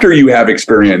 after you have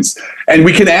experience. And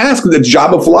we can ask, the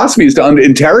job of philosophy is to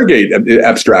interrogate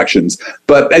abstractions.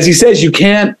 But as he says, you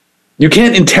can't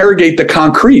interrogate the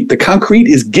concrete. The concrete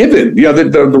is given,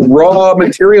 the raw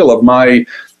material of my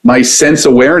sense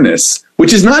awareness,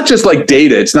 which is not just like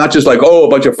data. It's not just like, a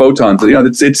bunch of photons.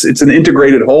 It's an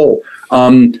integrated whole.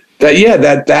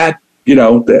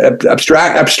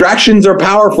 Abstractions are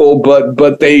powerful,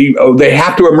 but they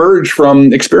have to emerge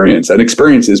from experience, and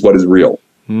experience is what is real.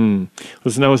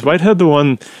 Was Whitehead the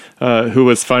one who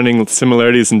was finding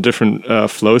similarities in different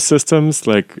flow systems,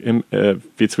 like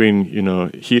between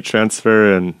heat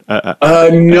transfer and?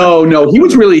 No. He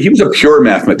was a pure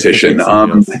mathematician.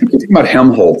 I'm thinking about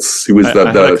Helmholtz. He was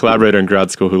I had a collaborator in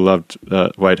grad school who loved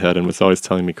Whitehead and was always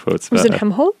telling me quotes. Was it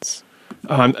Helmholtz?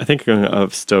 I think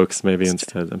of Stokes maybe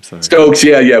instead. I'm sorry. Stokes,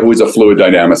 who was a fluid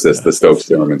dynamicist, the Stokes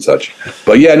theorem and such.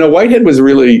 But Whitehead was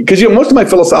really, because most of my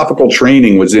philosophical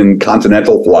training was in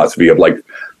continental philosophy of like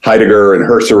Heidegger and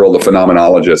Husserl, the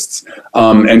phenomenologists.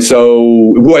 And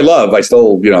so, who I love, I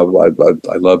still, I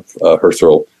love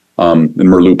Husserl and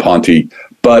Merleau-Ponty.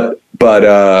 But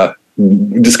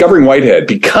discovering Whitehead,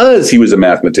 because he was a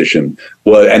mathematician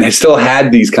and still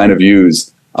had these kind of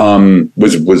views,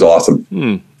 was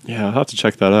awesome. Yeah, I'll have to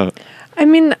check that out. I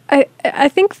mean, I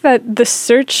think that the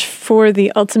search for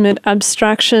the ultimate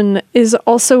abstraction is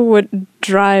also what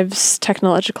drives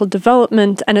technological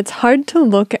development, and it's hard to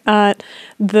look at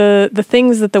the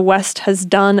things that the West has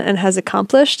done and has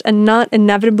accomplished and not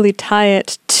inevitably tie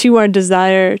it to our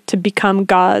desire to become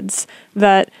gods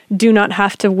that do not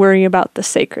have to worry about the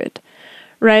sacred,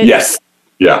 right? Yes.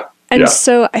 Yeah. And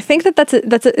so I think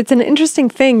it's an interesting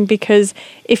thing, because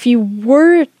if you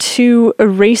were to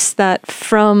erase that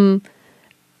from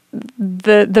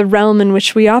the realm in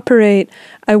which we operate,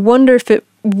 I wonder if it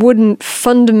wouldn't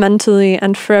fundamentally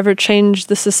and forever change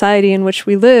the society in which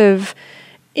we live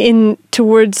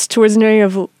towards an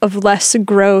area of less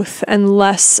growth and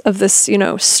less of this,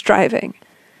 striving.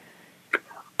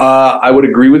 I would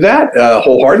agree with that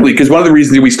wholeheartedly, because one of the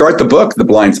reasons we start the book, The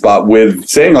Blind Spot, with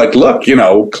saying like, look,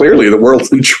 clearly the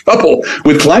world's in trouble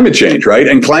with climate change, right?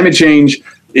 And climate change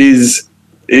is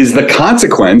the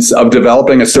consequence of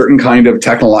developing a certain kind of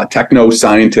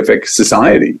techno-scientific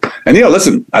society. And,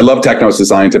 listen, I love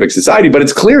techno-scientific society, but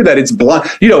it's clear that it's blind.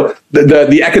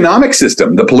 The economic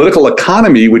system, the political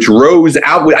economy, which rose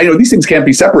out, I know these things can't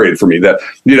be separated from me. The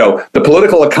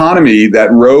political economy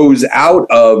that rose out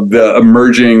of the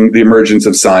emergence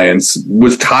of science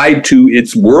was tied to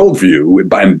its worldview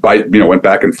and went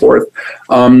back and forth.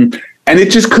 And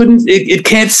it just couldn't, it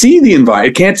can't see the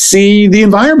environment. It can't see the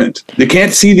environment. It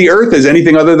can't see the earth as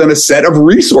anything other than a set of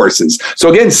resources.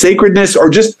 So again, sacredness, or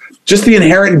just the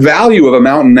inherent value of a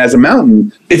mountain as a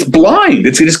mountain, it's blind.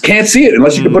 It just can't see it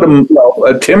unless you can put a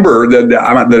timber, a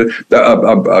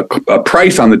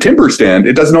price on the timber stand.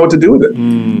 It doesn't know what to do with it.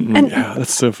 And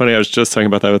that's so funny. I was just talking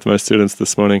about that with my students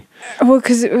this morning. Well,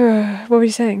 because what were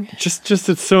you saying? Just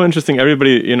it's so interesting.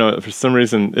 Everybody, for some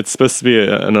reason, it's supposed to be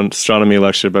an astronomy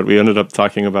lecture, but we ended up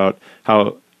talking about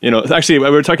how, actually we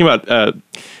were talking about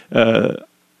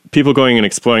people going and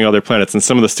exploring other planets, and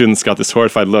some of the students got this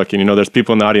horrified look, and there's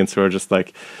people in the audience who are just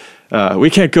like, we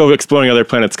can't go exploring other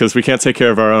planets because we can't take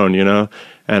care of our own,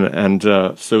 and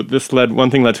so one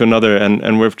thing led to another,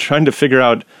 and we're trying to figure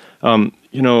out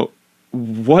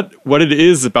what it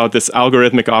is about this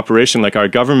algorithmic operation. Like our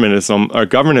governance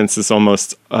is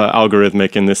almost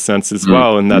algorithmic in this sense as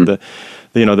well, and that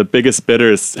the biggest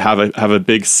bidders have a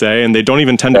big say, and they don't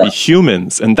even tend to be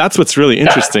humans. And that's what's really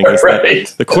interesting, is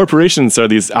that the corporations are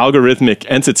these algorithmic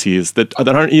entities that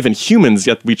aren't even humans,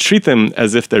 yet we treat them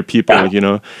as if they're people,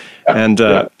 And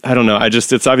I don't know.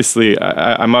 It's obviously,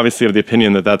 I'm obviously of the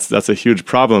opinion that that's a huge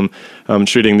problem,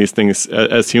 treating these things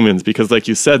as humans, because like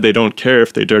you said, they don't care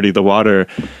if they dirty the water,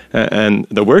 and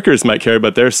the workers might care,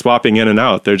 but they're swapping in and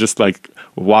out. They're just like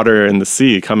water in the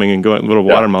sea, coming and going, little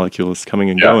water molecules coming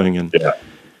and going. And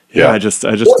I just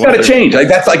it's got to change. Like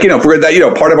that's like, for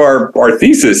that, part of our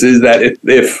thesis is that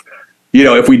if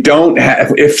if we don't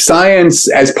have, if science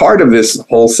as part of this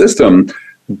whole system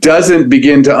doesn't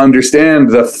begin to understand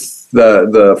the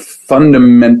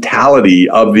fundamentality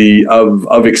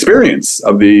of experience,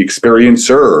 of the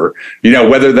experiencer,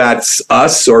 whether that's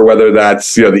us or whether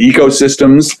that's the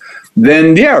ecosystems,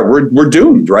 then we're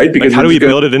doomed, right? Because how do we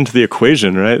build it into the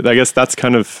equation, right? I guess that's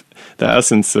kind of the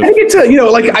essence of. I think it's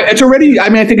it's already. I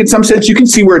mean, I think in some sense you can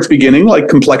see where it's beginning, like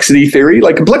complexity theory,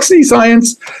 like complexity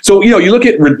science. So you look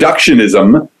at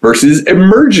reductionism versus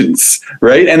emergence,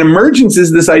 right? And emergence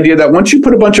is this idea that once you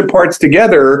put a bunch of parts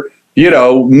together,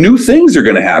 new things are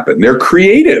going to happen. They're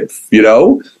creative,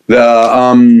 I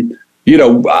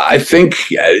think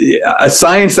a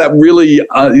science that really,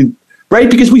 right?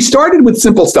 Because we started with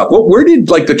simple stuff. Where did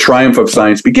the triumph of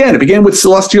science begin? It began with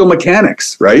celestial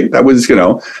mechanics, right? That was,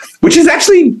 which is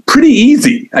actually pretty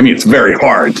easy. I mean, it's very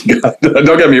hard.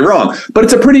 Don't get me wrong, but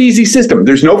it's a pretty easy system.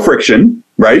 There's no friction,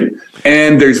 right?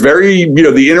 And there's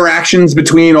the interactions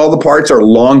between all the parts are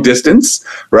long distance,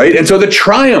 right? And so the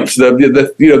triumphs, the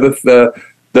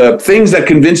things that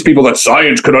convinced people that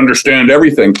science could understand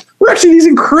everything were actually these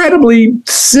incredibly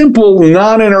simple,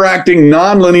 non-interacting,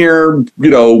 non-linear,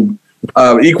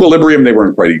 equilibrium. They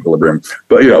weren't quite equilibrium,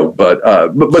 but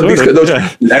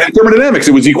thermodynamics,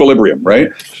 it was equilibrium,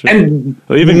 right? Sure. And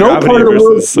even no part of the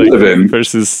world live in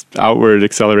versus outward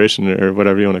acceleration or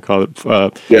whatever you want to call it.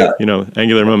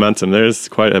 Angular momentum. There's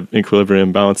quite an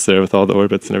equilibrium balance there with all the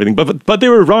orbits and everything. But they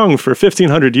were wrong for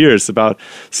 1,500 years about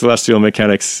celestial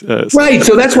mechanics. Right.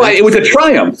 So that's why it was a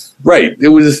triumph. Right. It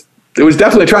was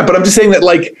definitely a triumph. But I'm just saying that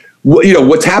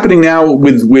what's happening now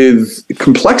with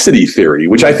complexity theory,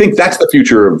 which I think that's the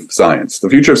future of science, the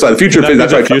future of science, the future of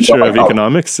physics, the future of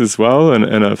economics as well,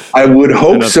 and of I would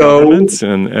hope so,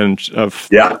 and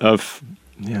of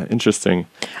interesting.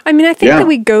 I mean, I think that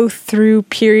we go through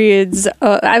periods.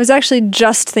 I was actually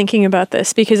just thinking about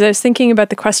this because I was thinking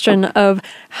about the question of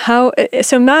how.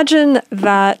 So imagine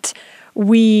that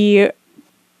we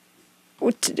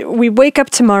wake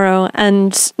up tomorrow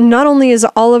and not only is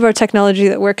all of our technology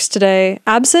that works today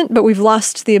absent, but we've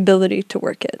lost the ability to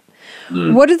work it.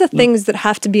 What are the things that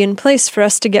have to be in place for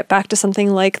us to get back to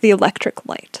something like the electric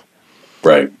light?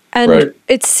 Right. And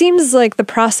it seems like the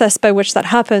process by which that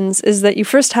happens is that you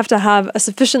first have to have a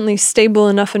sufficiently stable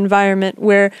enough environment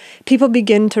where people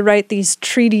begin to write these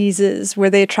treatises where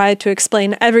they try to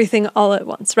explain everything all at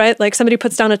once, right? Like somebody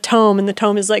puts down a tome and the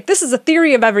tome is like, this is a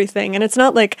theory of everything. And it's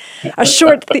not like a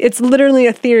short, it's literally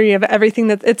a theory of everything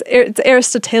it's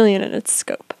Aristotelian in its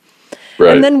scope.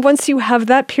 Right. And then once you have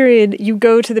that period, you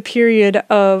go to the period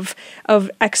of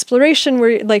exploration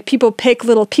where people pick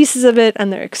little pieces of it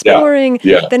and they're exploring.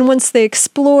 Yeah. Then once they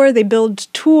explore, they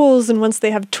build tools. And once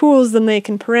they have tools, then they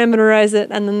can parameterize it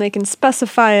and then they can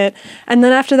specify it. And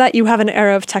then after that, you have an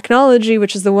era of technology,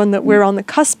 which is the one that we're on the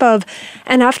cusp of.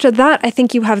 And after that, I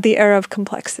think you have the era of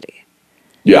complexity.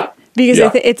 Yeah.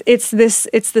 Because it's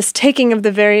this taking of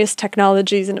the various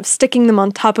technologies and of sticking them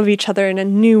on top of each other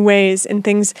in new ways, in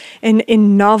things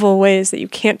in novel ways that you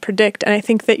can't predict. And I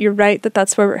think that you're right that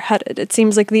that's where we're headed. It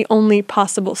seems like the only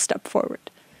possible step forward.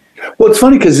 Well, it's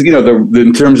funny because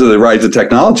in terms of the rise of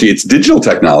technology, it's digital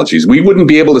technologies. We wouldn't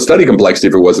be able to study complexity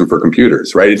if it wasn't for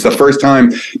computers, right? It's the first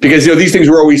time because these things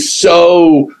were always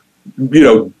so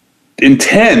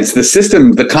intense. The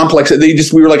system, the complex.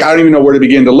 We were like, I don't even know where to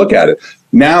begin to look at it.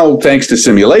 Now, thanks to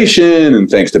simulation and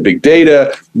thanks to big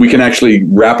data, we can actually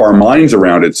wrap our minds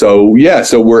around it. So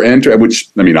we're entering, which,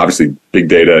 I mean, obviously big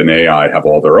data and AI have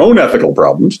all their own ethical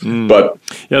problems, but...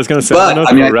 Yeah, I was going to say, I don't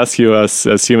know if it'll rescue us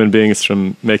as human beings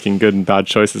from making good and bad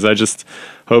choices. I just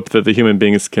hope that the human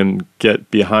beings can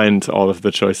get behind all of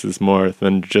the choices more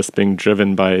than just being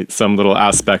driven by some little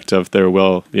aspect of their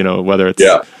will, whether it's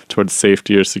towards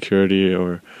safety or security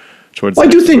or... I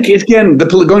do think, again,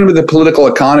 going with the political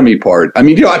economy part, I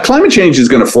mean, climate change is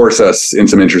going to force us in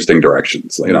some interesting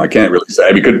directions. I can't really say.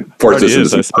 It could force us into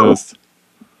some... I suppose.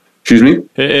 Excuse me?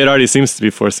 It already seems to be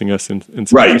forcing us in some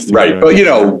interesting directions.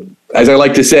 But, as I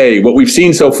like to say, what we've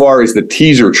seen so far is the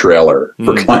teaser trailer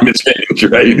for climate change,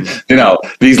 right?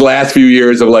 These last few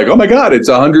years of oh my God, it's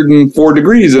 104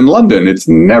 degrees in London. It's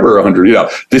never 100.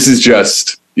 This is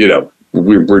just,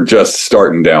 we're just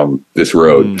starting down this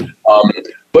road.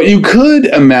 But you could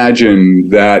imagine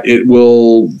that it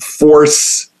will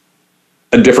force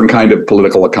a different kind of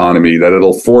political economy, that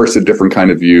it'll force a different kind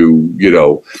of view,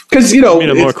 because, You mean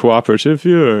a more cooperative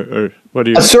view or what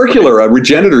do you... A circular, a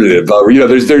regenerative,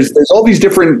 there's all these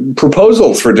different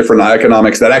proposals for different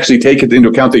economics that actually take it into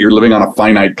account that you're living on a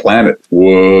finite planet.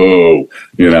 Whoa,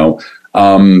 it was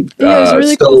a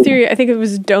really cool theory. I think it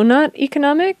was donut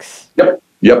economics.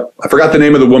 Yep. I forgot the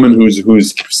name of the woman who's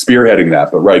spearheading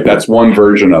that, but that's one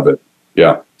version of it.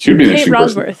 Yeah. She would be an Kate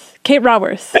interesting person. Kate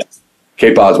Raworth.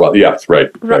 Kate Boswell. Yes,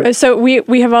 right. So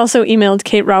we have also emailed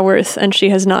Kate Raworth, and she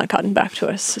has not gotten back to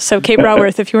us. So Kate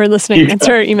Raworth, if you are listening,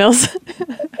 answer our emails,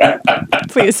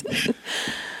 please.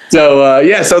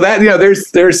 So so that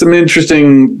there's some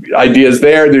interesting ideas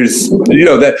there. There's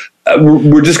that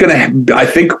we're just gonna. I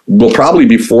think we'll probably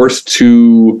be forced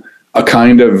to a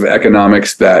kind of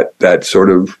economics that sort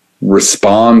of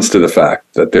responds to the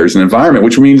fact that there's an environment,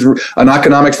 which means an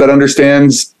economics that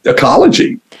understands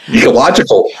ecology.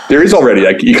 Ecological. There is already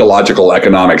ecological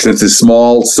economics. It's a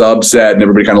small subset, and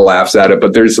everybody kind of laughs at it.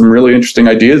 But there's some really interesting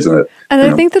ideas in it. And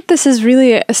I think that this is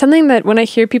really something that when I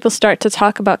hear people start to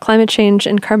talk about climate change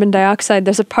and carbon dioxide,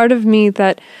 there's a part of me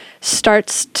that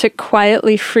starts to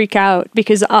quietly freak out,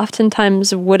 because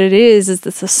oftentimes what it is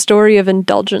it's a story of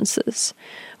indulgences.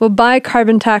 We'll buy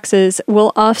carbon taxes,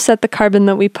 we'll offset the carbon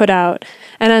that we put out.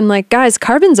 And I'm like, guys,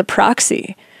 carbon's a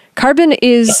proxy. Carbon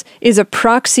is a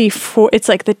proxy for, it's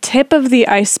like the tip of the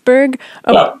iceberg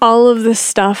of all of the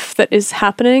stuff that is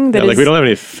happening. That like we don't have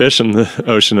any fish in the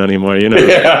ocean anymore,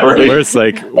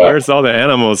 Where's all the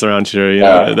animals around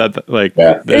here?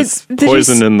 There's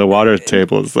poison in the water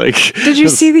tables. Did you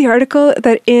see the article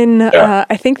that in,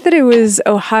 I think that it was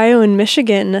Ohio and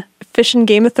Michigan, Fish and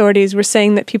Game authorities were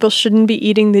saying that people shouldn't be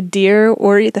eating the deer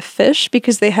or the fish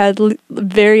because they had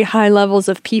very high levels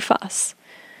of PFAS.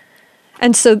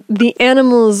 And so the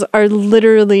animals are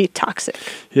literally toxic.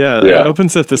 Yeah, it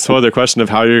opens up this whole other question of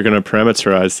how you're going to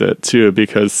parameterize it too,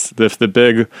 because if the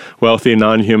big, wealthy,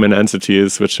 non-human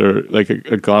entities, which are like a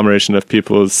agglomeration of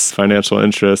people's financial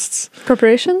interests.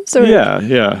 Corporations? Or?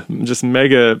 Yeah. Just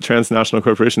mega transnational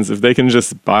corporations, if they can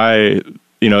just buy,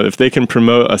 if they can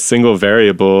promote a single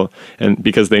variable and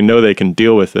because they know they can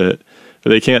deal with it, but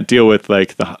they can't deal with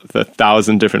like the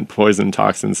 1,000 different poison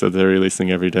toxins that they're releasing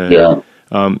every day. Yeah.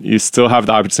 You still have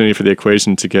the opportunity for the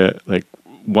equation to get like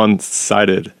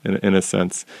one-sided in a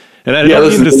sense. And I don't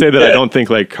mean to say that I don't think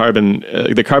like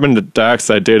the carbon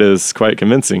dioxide data is quite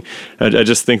convincing. I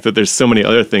just think that there's so many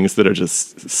other things that are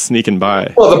just sneaking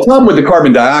by. Well, the problem with the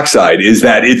carbon dioxide is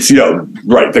that it's,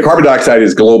 the carbon dioxide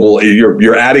is global.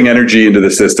 You're adding energy into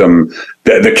the system.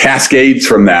 The cascades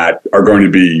from that are going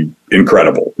to be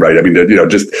incredible, right? I mean,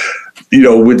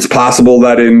 it's possible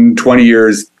that in 20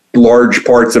 years, large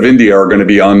parts of India are going to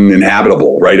be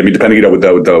uninhabitable, right? I mean, depending, with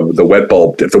the wet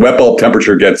bulb, if the wet bulb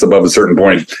temperature gets above a certain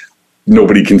point,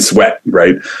 nobody can sweat,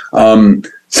 right?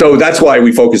 So that's why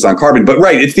we focus on carbon. But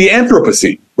right, it's the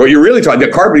Anthropocene. What you're really talking, the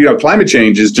carbon, climate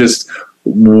change is just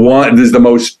is the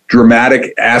most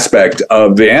dramatic aspect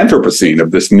of the Anthropocene,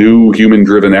 of this new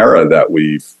human-driven era that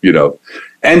we've,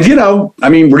 I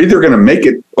mean, we're either going to make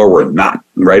it or we're not,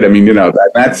 right? I mean,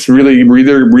 that's really, we're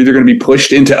either going to be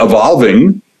pushed into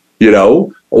evolving,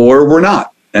 or we're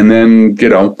not. And then,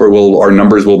 our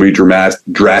numbers will be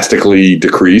drastically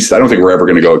decreased. I don't think we're ever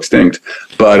going to go extinct,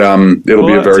 but it'll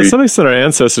be a very... To some extent, our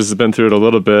ancestors have been through it a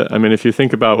little bit. I mean, if you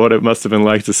think about what it must have been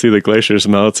like to see the glaciers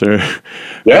melt, or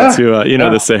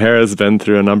the Sahara's been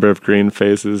through a number of green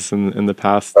phases in the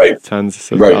past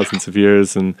tens of thousands of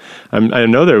years. And I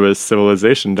know there was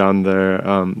civilization down there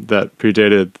that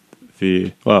predated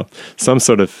some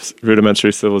sort of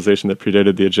rudimentary civilization that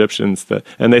predated the Egyptians.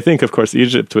 And they think, of course,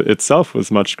 Egypt itself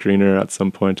was much greener at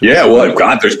some point. Yeah, well,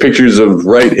 God, there's pictures of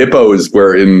hippos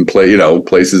were in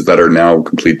places that are now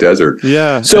complete desert.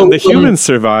 Yeah, so the humans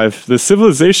survive. The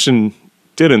civilization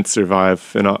didn't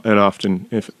survive, and often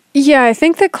Yeah, I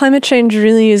think that climate change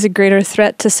really is a greater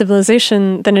threat to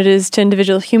civilization than it is to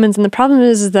individual humans. And the problem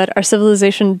is that our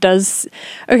civilization so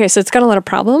it's got a lot of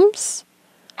problems,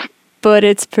 but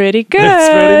it's pretty good. It's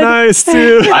pretty nice,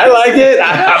 too. I like it.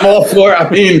 I'm all for it. I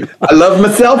mean, I love my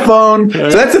cell phone.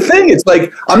 So that's the thing. It's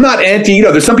like, I'm not anti,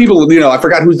 there's some people, I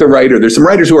forgot who's the writer. There's some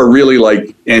writers who are really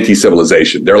like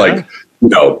anti-civilization. They're like,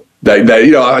 some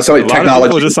technology. A lot of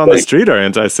people just on the street are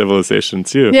anti-civilization,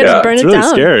 too. Yeah, burn it's it really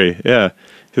down. Scary. Yeah.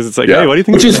 Because it's like, hey, what do you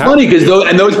think? Which is funny because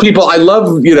those people, I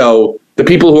love, the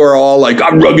people who are all like,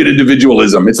 I'm rugged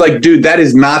individualism. It's like, dude, that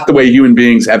is not the way human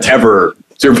beings have ever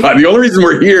survived. The only reason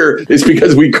we're here is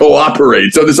because we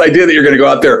cooperate. So this idea that you're going to go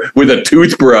out there with a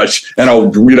toothbrush and a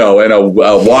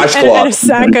washcloth and a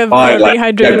sack of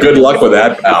rehydrated. Good luck with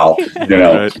that, pal.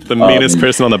 Right. The meanest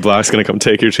person on the block is going to come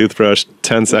take your toothbrush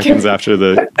 10 seconds after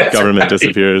the government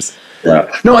disappears.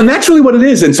 Yeah. No, and that's really what it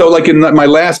is. And so, like in my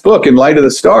last book, In Light of the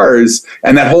Stars,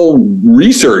 and that whole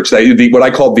research, what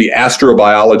I called the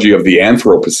astrobiology of the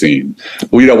Anthropocene,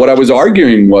 what I was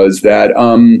arguing was that,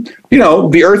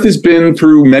 the Earth has been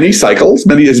through many cycles,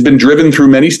 has been driven through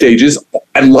many stages,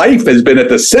 and life has been at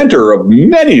the center of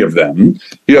many of them.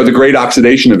 The Great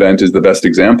Oxidation Event is the best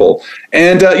example.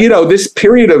 And, this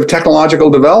period of technological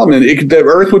development, the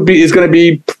Earth is going to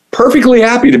be perfectly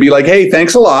happy to be like, hey,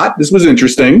 thanks a lot. This was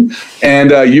interesting.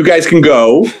 And you guys can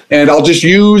go. And I'll just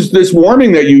use this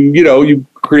warming that you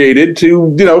created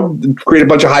to, create a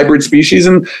bunch of hybrid species.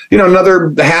 And, another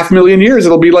 500,000 years,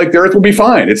 it'll be like the Earth will be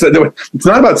fine. It's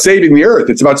not about saving the Earth.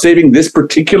 It's about saving this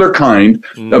particular kind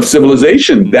of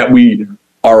civilization that we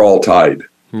are all tied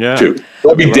to.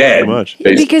 We'll be dead.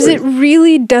 Because it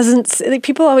really doesn't,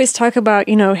 people always talk about,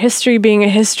 history being a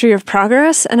history of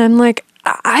progress. And I'm like,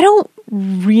 I don't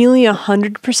really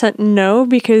 100% know,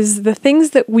 because the things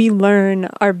that we learn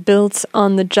are built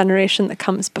on the generation that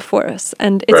comes before us.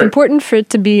 And it's important for it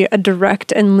to be a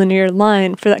direct and linear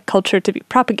line for that culture to be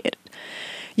propagated.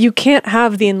 You can't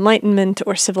have the Enlightenment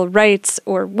or civil rights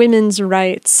or women's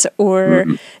rights or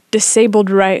disabled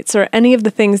rights or any of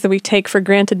the things that we take for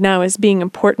granted now as being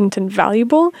important and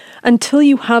valuable until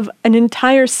you have an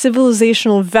entire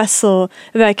civilizational vessel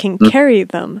that can carry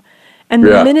them. And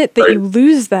the minute that you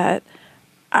lose that,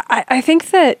 I think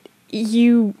that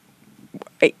you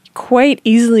quite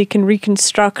easily can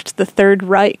reconstruct the Third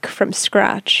Reich from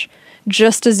scratch,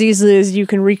 just as easily as you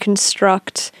can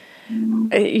reconstruct,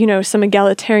 some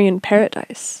egalitarian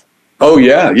paradise. Oh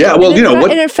yeah. Well,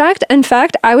 And in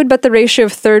fact, I would bet the ratio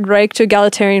of Third Reich to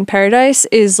egalitarian paradise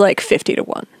is like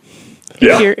 50-1.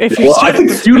 Yeah. I think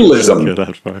feudalism. Go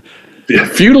that far.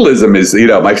 Feudalism is,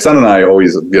 my son and I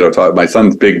always, talk. My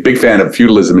son's big fan of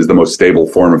feudalism is the most stable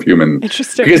form of human.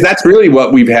 Interesting. Because that's really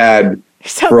what we've had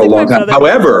for a long time.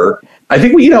 However, I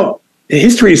think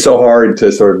history is so hard to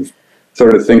sort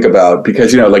of think about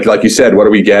because, like you said, what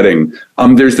are we getting?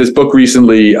 There's this book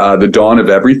recently, The Dawn of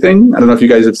Everything. I don't know if you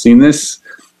guys have seen this.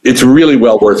 It's really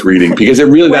well worth reading because it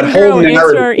really, that whole narrative.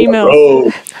 Answer our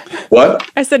emails.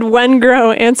 What? I said,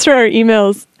 answer our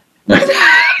emails.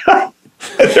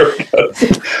 There we go.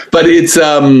 But it's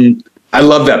I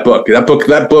love that book. That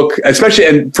book, especially,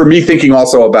 and for me thinking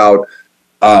also about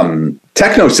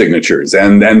techno signatures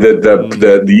and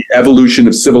the evolution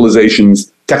of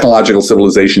civilizations, technological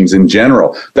civilizations in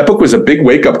general. That book was a big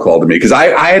wake up call to me because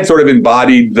I had sort of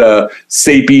embodied the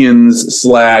sapiens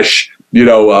 /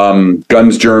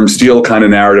 guns, germs, steel kind of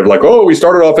narrative. Like, we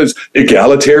started off as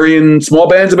small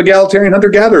bands of egalitarian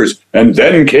hunter-gatherers. And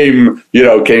then came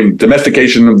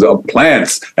domestication of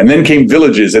plants. And then came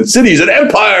villages and cities and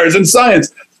empires and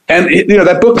science. And,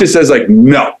 that book just says like,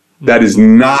 no, that is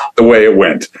not the way it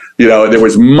went. There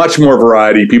was much more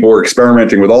variety. People were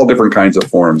experimenting with all different kinds of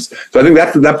forms. So I think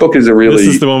that book is a really...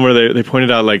 This is the one where they pointed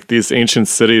out like these ancient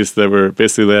cities that were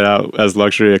basically laid out as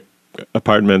luxury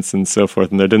apartments and so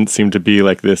forth, and there didn't seem to be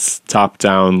like this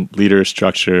top-down leader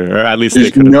structure, or at least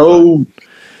there's no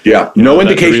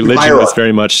indication. The religion was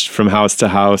very much from house to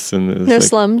house, and no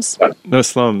slums. No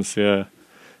slums. Yeah,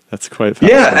 that's quite.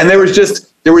 Yeah, and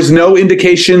there was no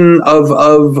indication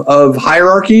of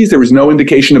hierarchies. There was no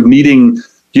indication of needing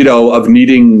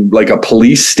like a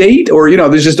police state or,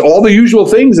 there's just all the usual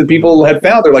things that people had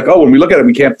found. They're like, when we look at it,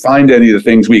 we can't find any of the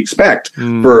things we expect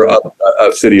for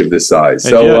a city of this size.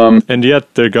 And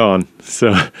yet they're gone.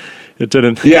 So it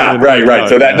didn't. Yeah, right.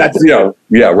 So that's,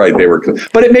 right. They were,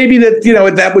 but it may be that,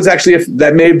 that was actually,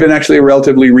 that may have been actually a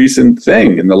relatively recent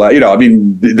thing in the,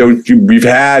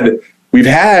 we've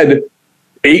had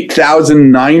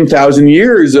 8,000, 9,000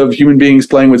 years of human beings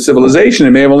playing with civilization.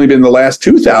 It may have only been the last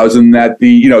 2,000 that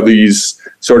these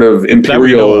sort of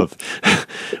imperial.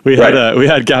 We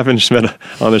had Gavin Schmidt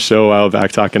on the show a while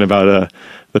back talking about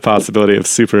the possibility of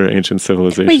super ancient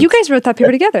civilization. Wait, you guys wrote that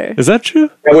paper together? Is that true?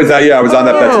 I was on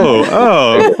that.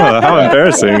 Oh, how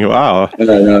embarrassing! Wow.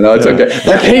 No, it's okay.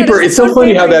 That paper. It's so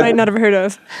funny how that. I might not have heard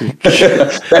of.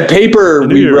 That paper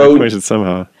we wrote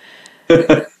somehow.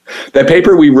 That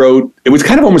paper we wrote, it was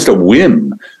kind of almost a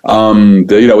whim. In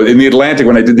the Atlantic,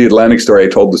 when I did the Atlantic story, I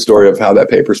told the story of how that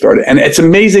paper started. And it's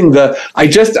amazing. I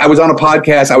was on a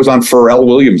podcast. I was on Pharrell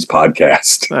Williams'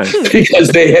 podcast because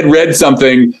they had read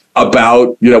something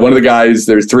about, one of the guys,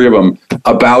 there's three of them,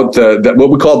 about what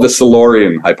we call the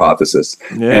Silurian hypothesis.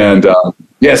 Yeah. And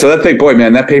so that thing,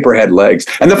 that paper had legs.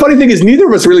 And the funny thing is, neither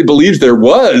of us really believes there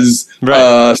was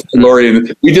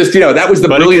Silurian. We just, that was the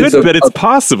brilliance but it's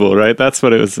possible, right? That's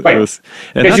what it was. Right.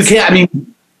 Because you can't,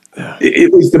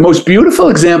 it was the most beautiful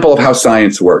example of how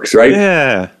science works, right?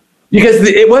 Yeah. Because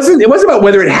it wasn't about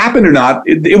whether it happened or not.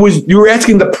 It was, you were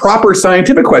asking the proper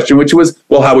scientific question, which was,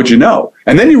 well, how would you know?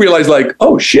 And then you realize like,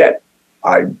 oh shit,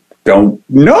 I don't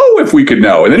know if we could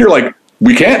know. And then you're like,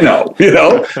 we can't know,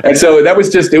 And so it was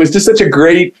just such a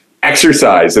great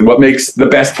exercise and what makes the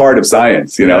best part of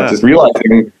science, just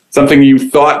realizing something you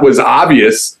thought was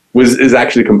obvious is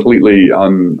actually completely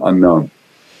unknown.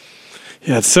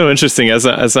 Yeah, it's so interesting. As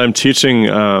I'm teaching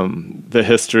the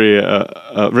history,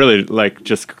 really like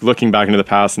just looking back into the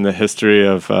past and the history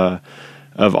of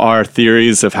our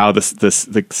theories of how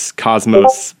this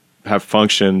cosmos have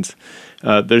functioned.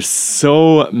 There's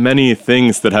so many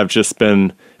things that have just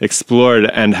been explored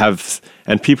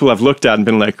and people have looked at and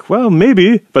been like, well,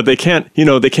 maybe, but they can't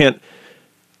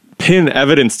pin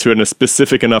evidence to it in a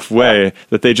specific enough way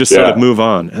that they just sort of move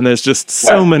on. And there's just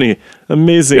so many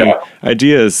amazing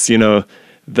ideas,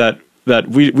 that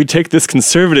we take this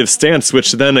conservative stance,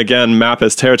 which then again, map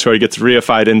as territory gets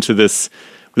reified into this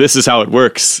is how it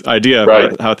works idea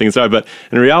about how things are. But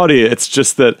in reality, it's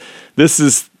just that this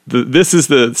is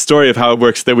the story of how it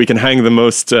works that we can hang the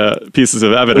most pieces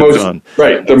of evidence on.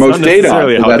 Right. The most data on.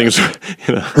 How things,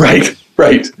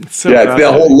 Right. So it's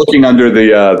the whole looking under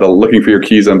the looking for your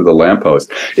keys under the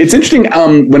lamppost. It's interesting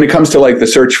when it comes to like the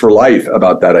search for life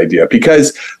about that idea,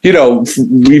 because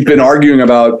we've been arguing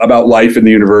about life in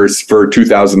the universe for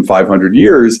 2,500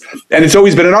 years, and it's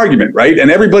always been an argument, right?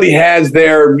 And everybody has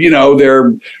their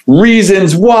their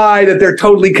reasons why that they're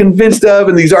totally convinced of,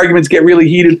 and these arguments get really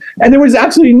heated. And there was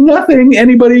absolutely nothing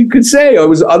anybody could say it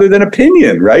was other than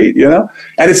opinion, right?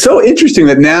 And it's so interesting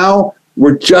that now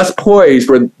we're just poised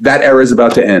where that era is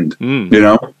about to end,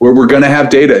 where we're going to have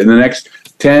data in the next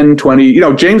 10, 20,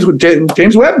 James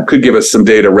Webb could give us some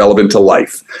data relevant to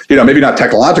life, maybe not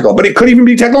technological, but it could even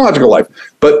be technological life.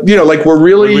 But, like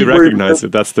we recognize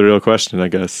it. That's the real question, I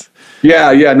guess.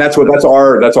 Yeah. And that's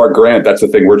our grant. That's the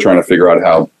thing we're trying to figure out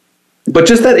how, but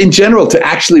just that in general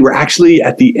we're actually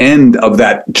at the end of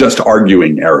that just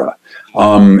arguing era.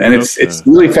 And it's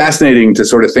really fascinating to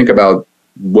sort of think about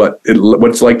what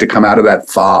it's like to come out of that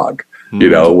fog,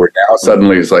 where now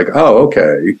suddenly it's like, oh,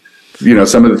 okay,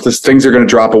 some of the things are going to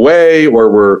drop away, or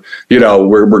we're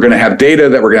going to have data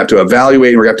that we're going to have to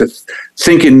evaluate, and we're going to have to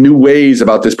think in new ways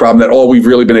about this problem that all we've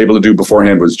really been able to do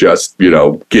beforehand was just,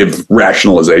 give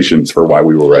rationalizations for why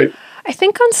we were right. I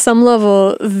think on some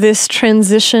level, this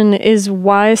transition is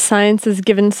why science is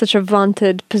given such a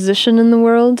vaunted position in the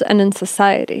world and in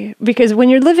society. Because when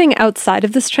you're living outside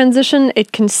of this transition,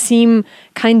 it can seem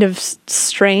kind of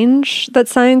strange that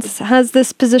science has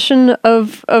this position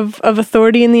of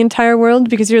authority in the entire world,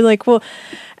 because you're like, well,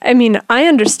 I mean, I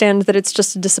understand that it's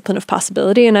just a discipline of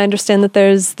possibility, and I understand that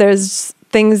there's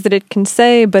things that it can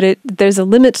say, but there's a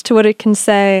limit to what it can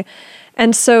say.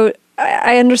 And so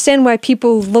I understand why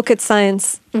people look at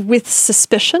science with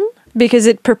suspicion, because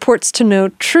it purports to know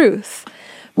truth.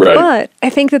 Right. But I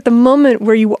think that the moment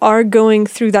where you are going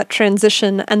through that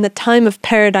transition and the time of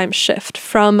paradigm shift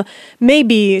from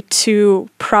maybe to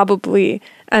probably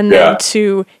and then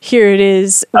to here it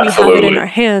is, we have it in our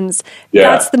hands,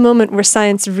 that's the moment where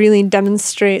science really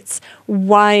demonstrates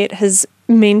why it has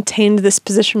maintained this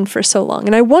position for so long.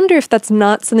 And I wonder if that's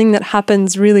not something that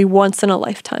happens really once in a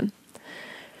lifetime.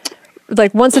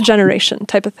 Like once a generation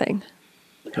type of thing.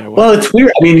 Well, it's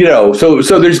weird. I mean, so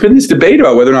there's been this debate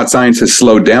about whether or not science has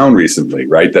slowed down recently,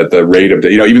 right? That the rate of,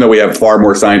 even though we have far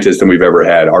more scientists than we've ever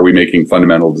had, are we making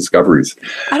fundamental discoveries?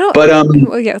 I don't. But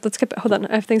well, yeah. Hold on.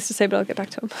 I have things to say, but I'll get back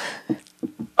to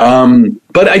them.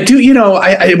 But I do.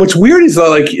 What's weird is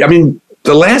the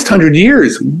last 100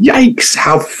 years. Yikes!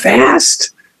 How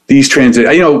fast these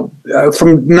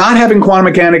from not having quantum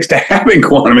mechanics to having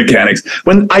quantum mechanics,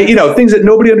 when things that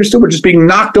nobody understood were just being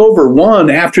knocked over one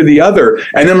after the other.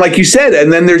 And then, like you said,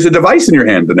 and then there's a device in your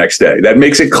hand the next day that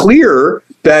makes it clear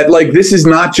that this is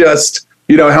not just,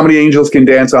 how many angels can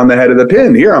dance on the head of the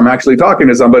pin. Here, I'm actually talking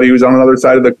to somebody who's on another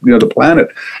side of the planet.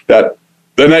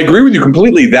 Then I agree with you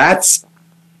completely. That's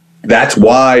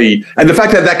why, and the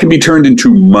fact that can be turned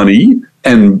into money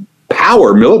and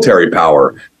power, military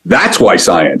power. That's why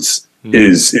science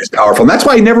is powerful. And that's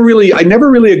why I never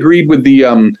really agreed with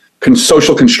the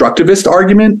social constructivist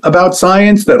argument about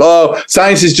science, that,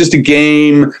 science is just a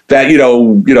game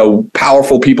that,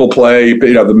 powerful people play,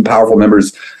 the powerful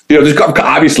members,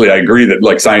 obviously I agree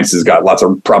that science has got lots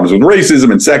of problems with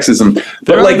racism and sexism.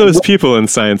 There are those people in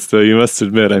science, though, you must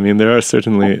admit. I mean, there are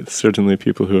certainly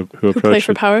people who approach play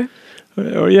for power.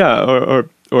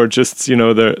 Or just,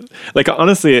 they're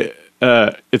honestly,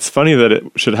 it's funny that it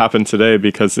should happen today,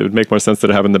 because it would make more sense that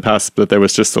it happened in the past, but there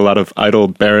was just a lot of idle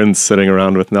barons sitting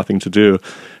around with nothing to do.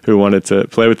 who wanted to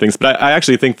play with things. But I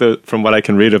actually think that from what I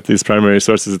can read of these primary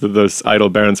sources, that those idle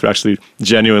barons were actually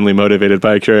genuinely motivated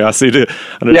by a curiosity to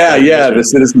understand. The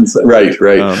citizens, right.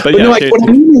 But yeah, no, what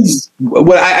I mean is,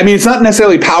 it's not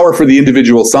necessarily power for the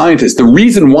individual scientist. The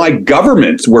reason why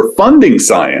governments were funding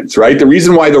science, right? The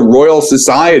reason why the Royal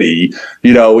Society,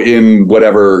 in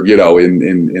whatever,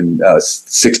 in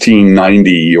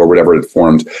 1690 or whatever it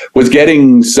formed, was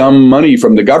getting some money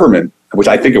from the government, which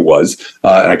I think it was,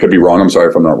 and I could be wrong. I'm sorry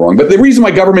if I'm not wrong. But the reason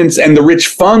why governments and the rich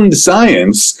fund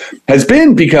science has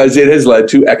been because it has led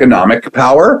to economic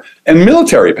power and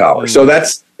military power. So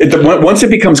that's once it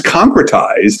becomes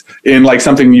concretized in like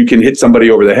something you can hit somebody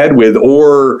over the head with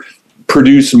or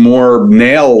produce more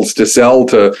nails to sell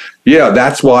to. Yeah,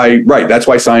 that's why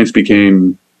science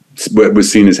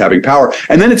was seen as having power.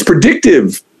 And then its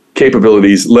predictive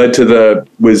capabilities led to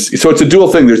so it's a dual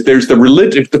thing. There's the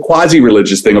religious, the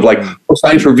quasi-religious thing of like,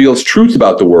 science reveals truth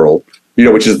about the world,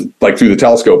 which is like through the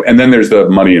telescope, and then there's the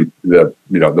money and the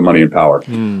money and power.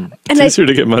 It's easier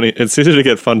to get money. It's easier to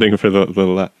get funding for the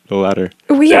latter.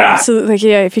 Well, yeah, absolutely. Like,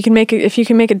 yeah, if you can make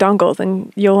a dongle,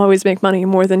 then you'll always make money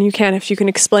more than you can if you can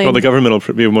explain. Well, the government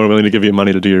will be more willing to give you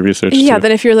money to do your research. Yeah,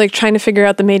 than if you're like trying to figure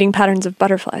out the mating patterns of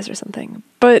butterflies or something.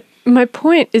 But my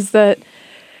point is that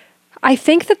I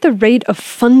think that the rate of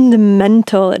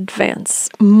fundamental advance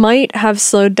might have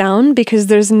slowed down because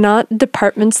there's not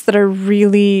departments that are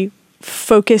really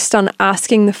focused on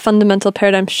asking the fundamental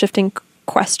paradigm shifting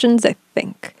questions, I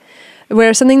think.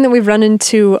 Where something that we've run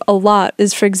into a lot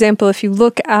is, for example, if you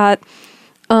look at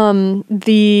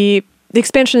the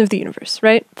expansion of the universe,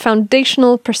 right?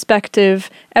 Foundational perspective,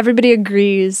 everybody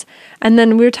agrees. And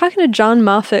then we were talking to John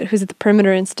Moffat, who's at the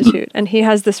Perimeter Institute, and he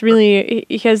has this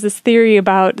theory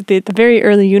about the very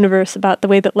early universe, about the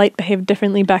way that light behaved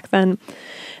differently back then.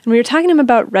 And we were talking to him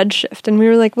about redshift, and we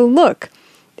were like, well, look,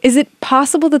 is it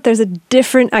possible that there's a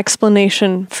different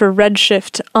explanation for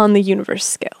redshift on the universe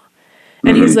scale?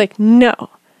 And he's like, no.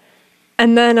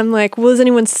 And then I'm like, well, is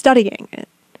anyone studying it?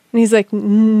 And he's like,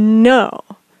 no.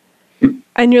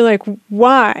 And you're like,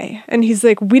 why? And he's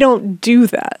like, we don't do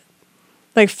that.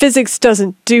 Like, physics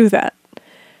doesn't do that.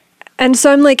 And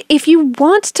so I'm like, if you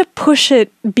want to push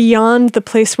it beyond the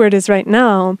place where it is right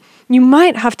now, you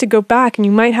might have to go back and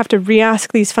you might have to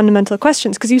re-ask these fundamental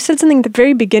questions. Because you said something at the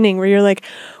very beginning where you're like,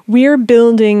 we're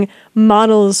building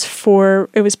models for,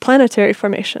 it was planetary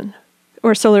formation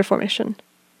or solar formation.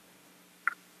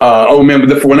 When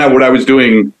I was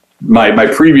doing my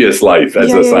previous life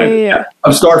as a scientist.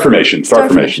 Of star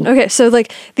formation. Okay, so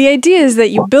like the idea is that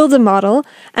you build a model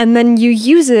and then you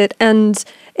use it, and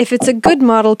if it's a good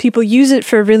model, people use it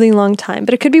for a really long time.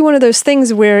 But it could be one of those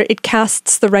things where it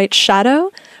casts the right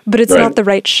shadow, but it's not the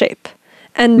right shape.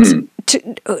 And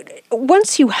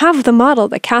once you have the model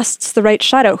that casts the right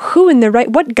shadow,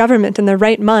 what government in their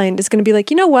right mind is going to be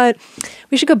like, you know what,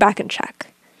 we should go back and check.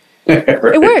 Right.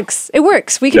 It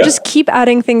works. We can just keep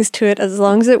adding things to it as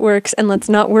long as it works, and let's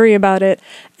not worry about it.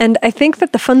 And I think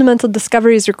that the fundamental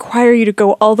discoveries require you to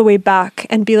go all the way back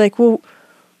and be like, well,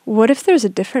 what if there's a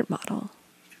different model?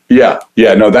 Yeah,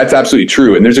 no, that's absolutely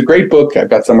true. And there's a great book I've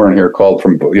got somewhere in here called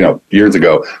years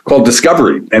ago called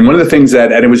Discovery. And one of the things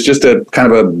and it was just a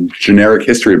kind of a generic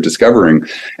history of discovering.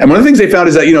 And one of the things they found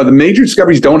is that, the major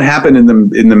discoveries don't happen in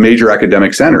the major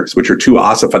academic centers, which are too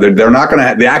ossified. They're not going to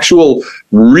have the actual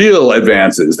real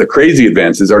advances, the crazy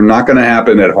advances are not going to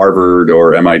happen at Harvard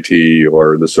or MIT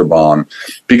or the Sorbonne,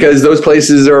 because those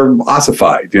places are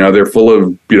ossified. They're full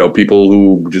of, people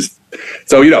who just,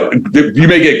 so, you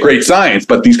may get great science,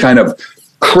 but these kind of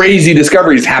crazy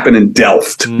discoveries happen in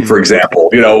Delft, for example,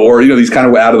 or, these kind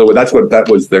of out of the way. That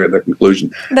was their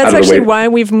conclusion. That's actually why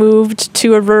we've moved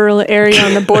to a rural area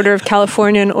on the border of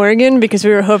California and Oregon, because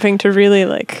we were hoping to really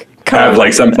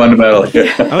have some fundamental.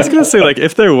 I was going to say,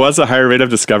 if there was a higher rate of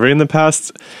discovery in the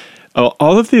past,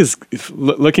 all of these,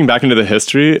 looking back into the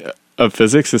history of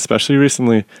physics, especially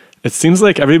recently, it seems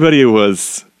like everybody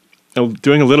was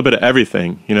doing a little bit of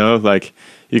everything,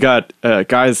 you got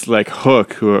guys like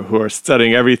Hooke who are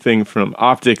studying everything from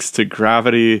optics to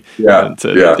gravity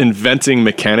to inventing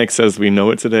mechanics as we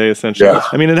know it today, essentially. Yeah.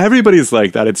 I mean, and everybody's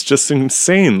like that. It's just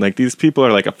insane. Like, these people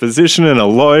are like a physician and a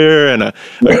lawyer and a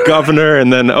governor,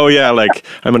 and then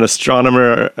I'm an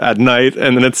astronomer at night,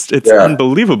 and then it's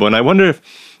unbelievable. And I wonder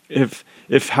if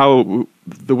how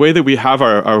the way that we have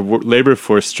our labor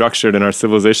force structured in our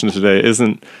civilization today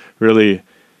isn't really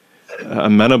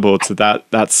amenable to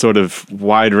that sort of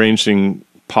wide-ranging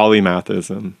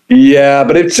polymathism. Yeah,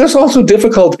 but it's just also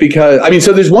difficult because,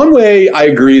 so there's one way I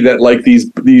agree that these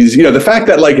the fact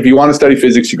that if you want to study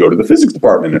physics, you go to the physics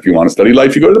department. If you want to study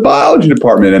life, you go to the biology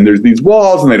department, and there's these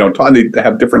walls and they don't talk, they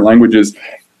have different languages.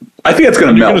 I think it's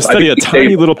going to You're melt. going to study a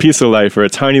tiny little piece of life or a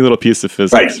tiny little piece of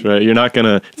physics, right? You're not going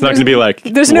to, it's not going to be like,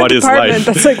 There's no what is department life?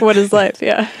 that's like, what is life?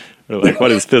 Yeah. Or like, what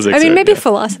is physics? I mean, Or, maybe yeah.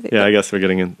 philosophy. Yeah, I guess we're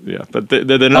getting in. Yeah, but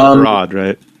they're not broad,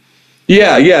 right?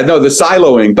 Yeah, no, the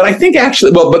siloing. But I think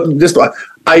actually, well, but just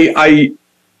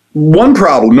one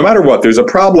problem, no matter what, there's a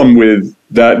problem with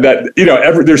that,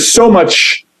 there's so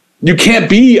much, you can't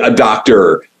be a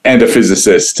doctor and a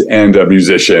physicist and a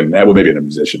musician. Well, maybe not a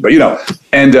musician, but,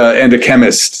 and a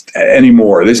chemist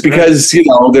anymore. This because,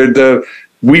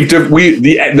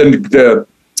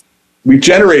 we've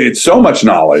generated so much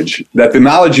knowledge that the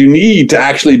knowledge you need to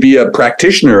actually be a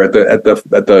practitioner at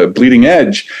the bleeding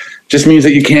edge just means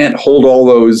that you can't hold all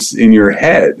those in your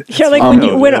head. Yeah, like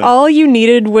when all you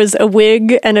needed was a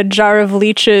wig and a jar of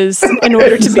leeches in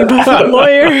order to be both a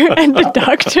lawyer and a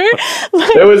doctor.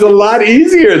 It was a lot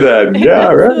easier then.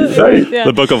 Yeah, right. Yeah.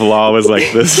 The book of law was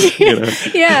like this.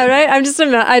 Yeah, right. I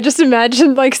just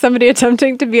imagined like somebody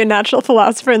attempting to be a natural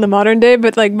philosopher in the modern day,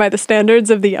 but like by the standards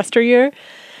of the yesteryear.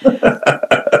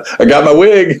 I got my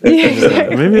wig.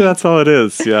 Maybe that's all it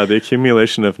is. Yeah, the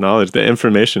accumulation of knowledge, the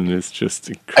information is just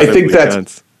incredibly I think that's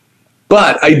dense.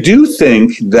 But I do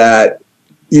think that,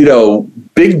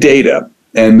 big data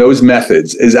and those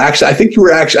methods is actually, I think you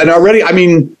were actually, and already, I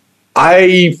mean,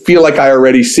 I feel like I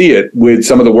already see it with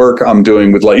some of the work I'm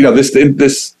doing with, like,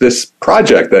 this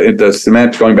project,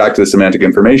 going back to the semantic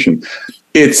information.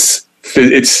 It's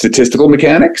statistical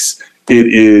mechanics.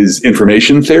 It is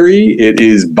information theory. It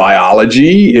is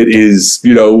biology. It is,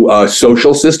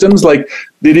 social systems. Like,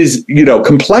 it is,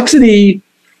 complexity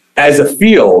as a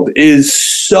field is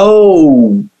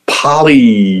so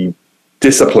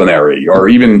polydisciplinary, or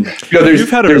even, You've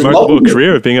had a remarkable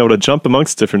career of being able to jump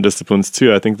amongst different disciplines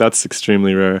too. I think that's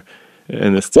extremely rare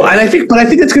in this. Well, and I think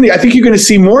you're going to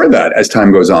see more of that as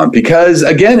time goes on, because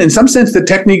again, in some sense, the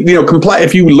technique,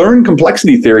 if you learn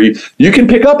complexity theory, you can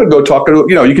pick up and go talk to,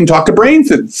 you can talk to brain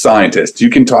scientists, you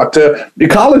can talk to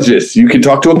ecologists, you can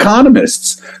talk to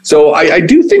economists. So I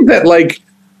do think that, like,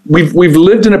 we've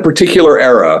lived in a particular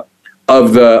era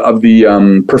of the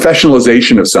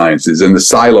professionalization of sciences and the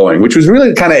siloing, which was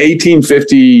really kind of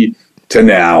 1850 to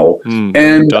now.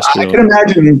 And I can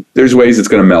imagine there's ways it's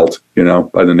going to melt,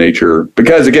 by the nature,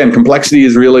 because again, complexity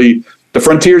is really the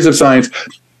frontiers of science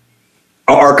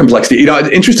are complexity.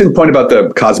 An interesting point about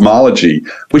the cosmology,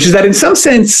 which is that in some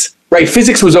sense, right,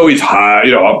 physics was always high,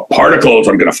 particles,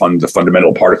 I'm going to fund the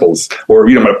fundamental particles, or,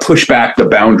 I'm going to push back the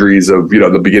boundaries of,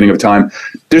 the beginning of time.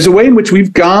 There's a way in which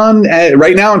we've gone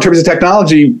right now in terms of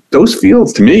technology, those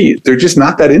fields, to me, they're just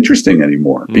not that interesting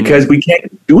anymore because we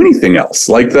can't do anything else.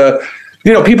 Like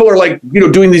people are like,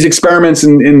 doing these experiments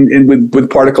with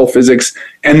particle physics,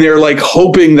 and they're like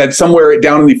hoping that somewhere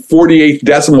down in the 48th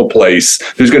decimal place,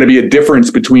 there's going to be a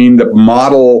difference between the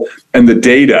model and the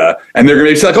data. And they're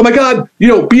going to be like, oh my God,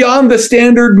 beyond the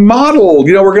standard model,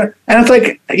 we're going to, and it's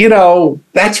like,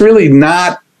 that's really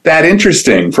not that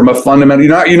interesting from a fundamental,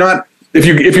 you're not, if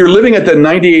you're living at the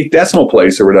 98th decimal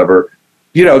place or whatever,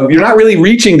 you're not really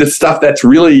reaching the stuff that's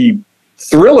really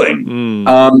thrilling.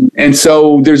 And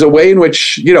so there's a way in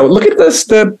which, look at this,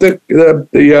 the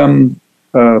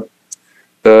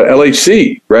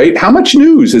LHC, right? How much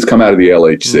news has come out of the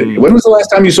LHC? When was the last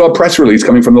time you saw a press release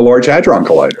coming from the Large Hadron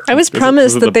Collider? I was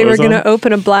promised that they were going to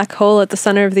open a black hole at the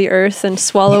center of the Earth and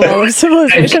swallow all of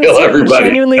civilization. kill everybody. I'm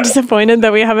genuinely disappointed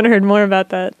that we haven't heard more about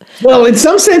that. Well, in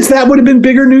some sense, that would have been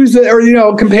bigger news,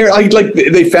 compare, like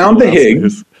they found the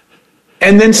Higgs.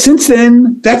 And then since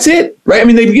then, that's it, right? I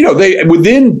mean, they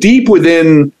deep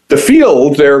within the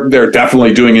field, they're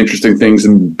definitely doing interesting things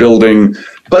and building,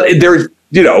 but there's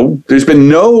been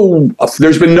no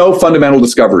fundamental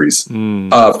discoveries from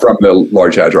the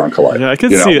Large Hadron Collider. Yeah,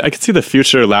 I could see the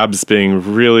future labs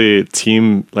being really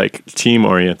team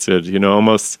oriented.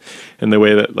 Almost in the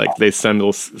way that like they send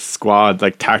squads,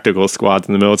 like tactical squads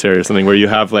in the military or something, where you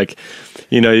have like,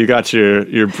 you got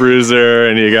your bruiser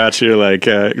and you got your like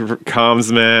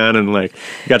comms man and like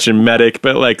you got your medic,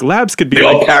 but like labs could be they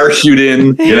like all parachute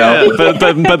in,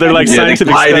 but they're like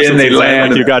scientific specialties. They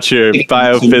land. Like you got your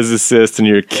biophysicist and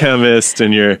your chemist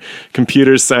and your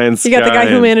computer science. You got the guy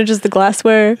who manages the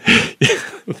glassware.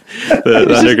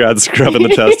 the undergrad scrubbing the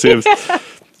test tubes.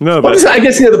 No, but I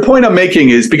guess the point I'm making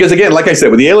is because, again, like I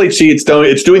said, with the LHC,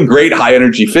 it's doing great high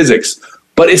energy physics,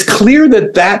 but it's clear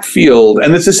that field,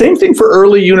 and it's the same thing for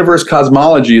early universe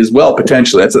cosmology as well,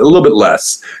 potentially. That's a little bit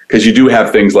less because you do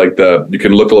have things like you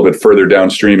can look a little bit further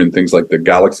downstream in things like the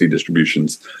galaxy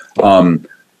distributions.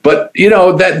 But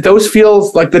that those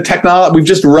feels like the technology. We've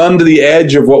just run to the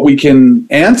edge of what we can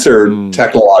answer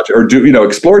technologically or do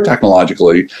explore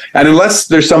technologically. And unless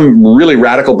there's some really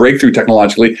radical breakthrough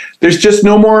technologically, there's just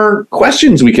no more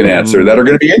questions we can answer that are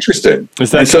going to be interesting.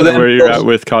 Is that where you're at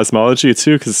with cosmology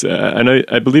too? Because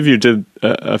I believe you did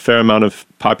a fair amount of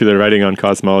popular writing on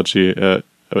cosmology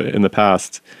in the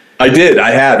past. I did. I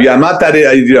have. Yeah, I'm not that.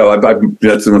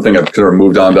 That's the one thing I've sort of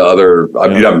moved on to other.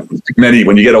 Many.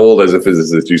 When you get old as a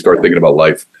physicist, you start thinking about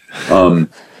life.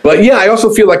 But yeah, I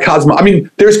also feel like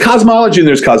there's cosmology and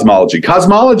there's cosmology.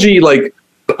 Cosmology, like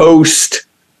post,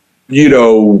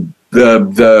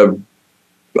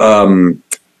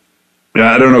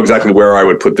 I don't know exactly where I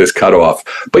would put this cutoff,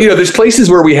 but there's places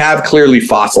where we have clearly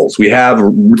fossils. We have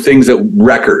things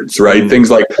records, right?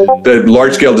 Things like the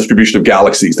large scale distribution of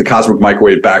galaxies, the cosmic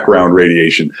microwave background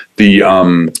radiation, the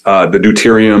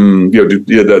deuterium,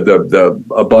 the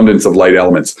abundance of light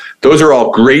elements. Those are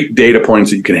all great data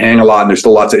points that you can hang a lot, and there's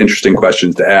still lots of interesting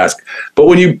questions to ask. But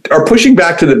when you are pushing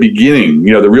back to the beginning,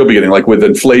 the real beginning, like with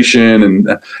inflation, and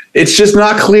it's just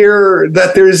not clear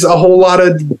that there's a whole lot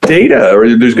of data or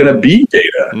there's going to be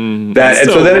data and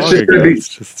so then it's just going to be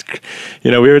just,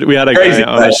 we had a guy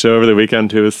on the show over the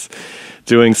weekend who was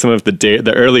doing some of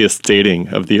the earliest dating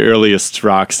of the earliest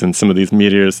rocks and some of these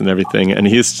meteors and everything, and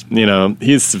he's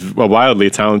a wildly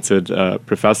talented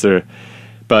professor,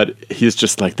 but he's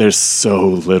just like, there's so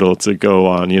little to go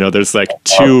on. There's like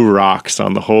 2 rocks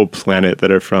on the whole planet that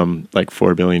are from like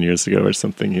 4 billion years ago or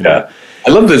something. Yeah,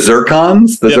 I love the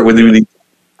zircons.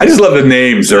 I just love the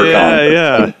name zircon.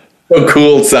 Yeah. So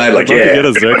cool side, like, yeah. Get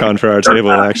a zircon for our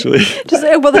table, actually.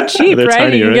 They're cheap, they're right?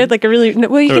 Tiny, you can get like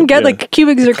you can get like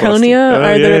cubic zirconia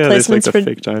are the replacements for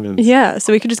fake diamonds. Yeah,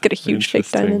 so we could just get a huge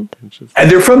fake diamond. And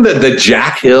they're from the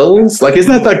Jack Hills. Like,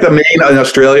 isn't that like the main in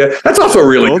Australia? That's also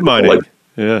really gold cool. mining. Like,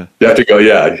 yeah. You have to go.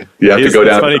 Yeah. You have to go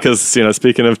down. It's funny because,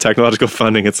 speaking of technological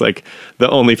funding, it's like the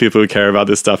only people who care about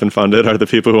this stuff and fund it are the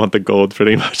people who want the gold,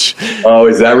 pretty much. Oh,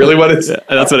 is that really what it's? Yeah,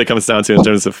 that's what it comes down to in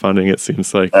terms of funding, it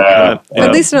seems like.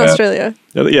 At least in Australia.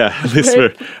 Yeah, at least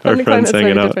for our friends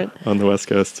hanging out on the West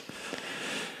Coast.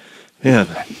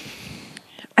 Yeah.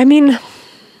 I mean,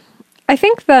 I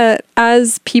think that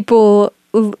as people...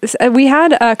 We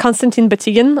had Konstantin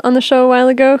Batygin on the show a while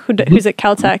ago, who's at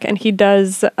Caltech, and he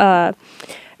does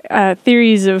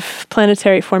theories of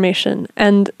planetary formation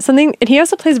and he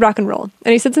also plays rock and roll.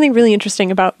 And he said something really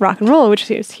interesting about rock and roll, which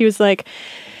he was like,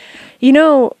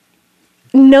 no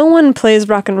one plays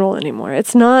rock and roll anymore.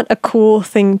 It's not a cool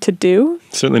thing to do.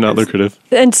 Certainly not lucrative.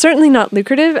 And certainly not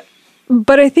lucrative.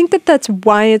 But I think that's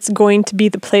why it's going to be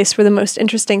the place where the most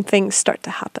interesting things start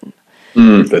to happen.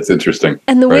 That's interesting.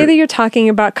 And the way that you're talking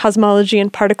about cosmology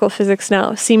and particle physics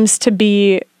now seems to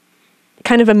be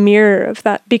kind of a mirror of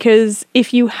that. Because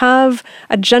if you have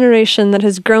a generation that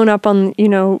has grown up on,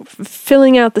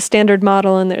 filling out the standard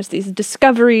model, and there's these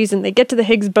discoveries and they get to the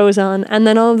Higgs boson, and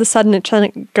then all of a sudden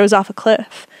it goes off a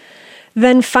cliff,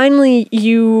 then finally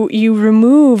you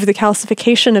remove the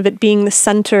calcification of it being the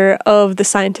center of the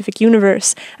scientific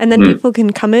universe, and then people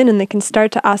can come in and they can start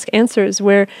to ask answers,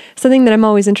 where something that I'm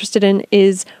always interested in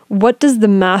is, what does the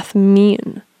math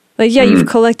mean? Like, you've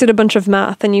collected a bunch of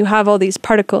math and you have all these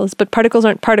particles, but particles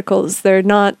aren't particles. They're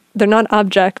not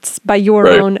objects by your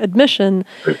own admission.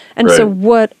 And so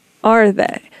what are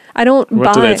they? I don't buy...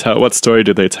 What do they tell? What story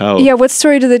do they tell? Yeah, what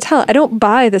story do they tell? I don't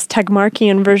buy this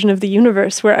Tegmarkian version of the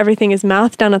universe where everything is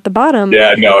math down at the bottom.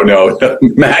 Yeah, no.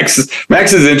 Max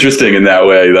is interesting in that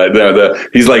way.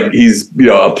 He's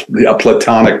a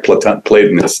Platonic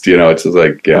Platonist. It's just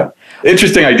like, yeah.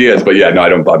 Interesting ideas, but I'm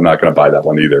not going to buy that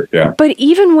one either. Yeah. But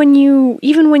even when you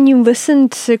listen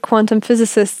to quantum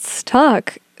physicists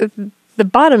talk, the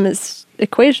bottom is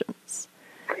equations.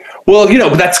 Well,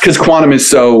 that's because quantum is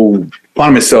so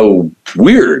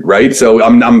weird, right? So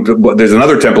there's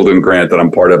another Templeton grant that I'm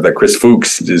part of that Chris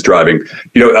Fuchs is driving.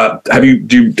 Have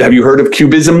you heard of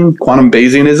cubism, quantum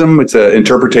Bayesianism? It's an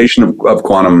interpretation of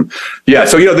quantum. Yeah.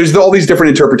 So there's all these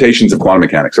different interpretations of quantum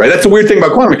mechanics, right? That's the weird thing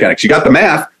about quantum mechanics. You got the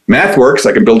math. Math works.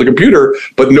 I can build a computer,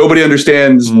 but nobody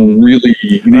understands really.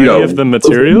 Any of the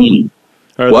material?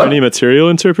 Are What? there any material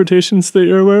interpretations that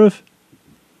you're aware of?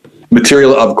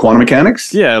 Material of quantum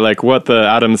mechanics? Yeah, like what the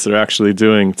atoms are actually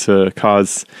doing to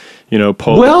cause,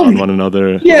 pull on one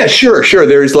another. Yeah, sure.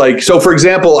 There's for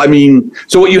example,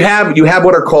 so what you have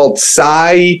what are called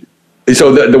psi.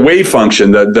 So the wave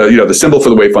function, the symbol for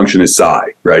the wave function is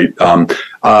psi, right?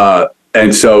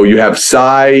 And so you have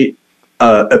psi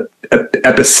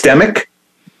epistemic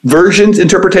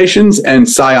interpretations, and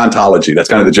Scientology. That's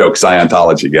kind of the joke,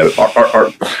 Scientology. Get it?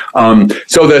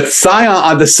 So the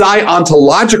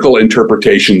Scientological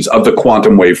interpretations of the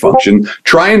quantum wave function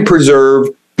try and preserve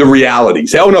the reality.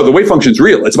 Say, oh no, the wave function's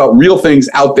real. It's about real things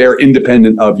out there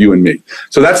independent of you and me.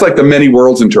 So that's like the many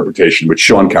worlds interpretation, which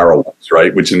Sean Carroll loves,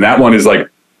 right? Which in that one is like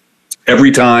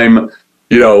every time,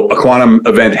 a quantum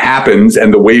event happens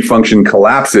and the wave function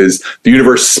collapses, the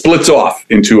universe splits off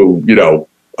into,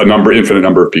 infinite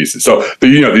number of pieces. So the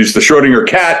Schrodinger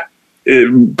cat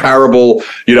parable,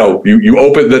 you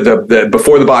open the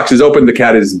before the box is open, the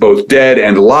cat is both dead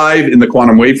and alive in the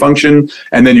quantum wave function.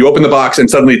 And then you open the box and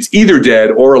suddenly it's either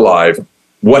dead or alive.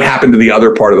 What happened to the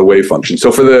other part of the wave function?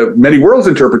 So for the many worlds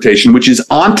interpretation, which is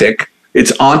ontic,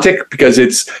 it's ontic because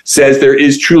it says there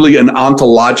is truly an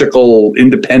ontological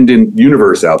independent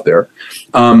universe out there.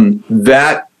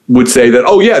 That would say that,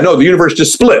 the universe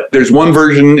just split. There's one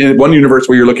version in one universe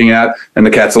where you're looking at and the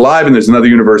cat's alive, and there's another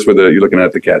universe where you're looking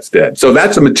at the cat's dead. So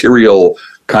that's a material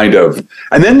kind of.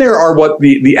 And then there are what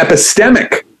the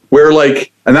epistemic, where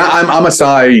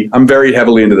I'm very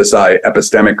heavily into the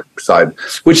epistemic side,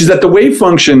 which is that the wave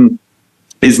function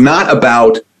is not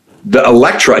about the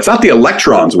electron. It's not the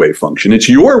electron's wave function. It's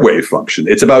your wave function.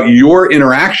 It's about your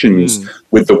interactions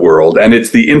with the world, and it's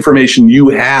the information you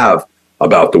have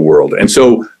about the world. And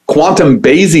so quantum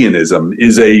Bayesianism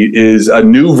is a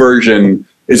new version,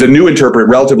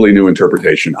 relatively new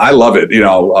interpretation. I love it,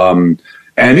 and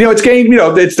it's gained,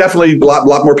 it's definitely a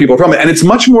lot more people from it. And it's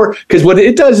much more, because what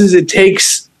it does is it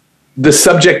takes the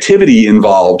subjectivity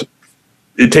involved,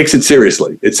 it takes it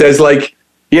seriously. It says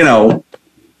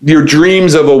your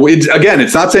dreams of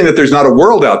it's not saying that there's not a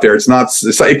world out there.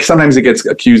 Sometimes it gets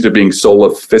accused of being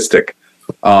solipsistic.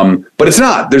 But it's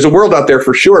not. There's a world out there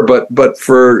for sure. But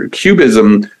for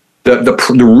Cubism,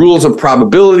 the rules of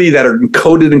probability that are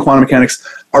encoded in quantum mechanics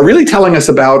are really telling us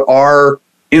about our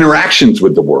interactions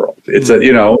with the world. It's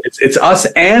it's us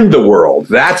and the world.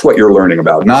 That's what you're learning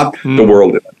about, not the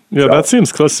world. Yeah, that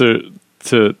seems closer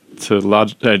to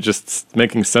logic, just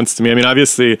making sense to me. I mean,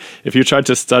 obviously, if you tried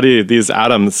to study these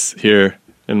atoms here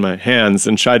in my hands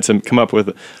and tried to come up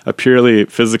with a purely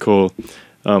physical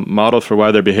model for why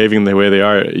they're behaving the way they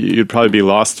are, you'd probably be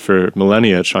lost for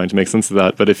millennia trying to make sense of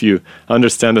that. But if you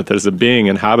understand that there's a being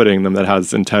inhabiting them that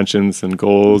has intentions and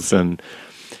goals, and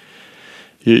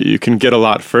you can get a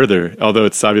lot further, although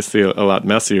it's obviously a lot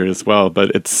messier as well,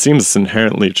 but it seems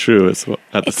inherently true at the same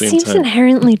time. It seems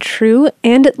inherently true,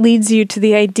 and it leads you to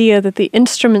the idea that the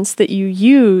instruments that you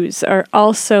use are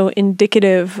also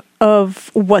indicative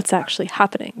of what's actually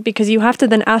happening. Because you have to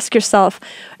then ask yourself,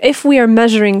 if we are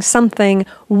measuring something,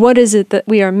 what is it that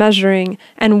we are measuring,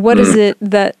 and what is it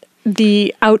that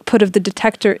the output of the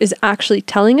detector is actually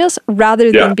telling us,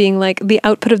 rather than being like, the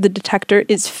output of the detector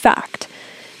is fact.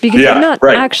 Because you're not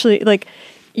actually,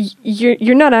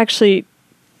 you're not actually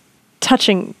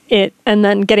touching it and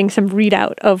then getting some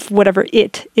readout of whatever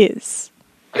it is.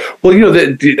 Well,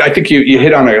 I think you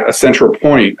hit on a central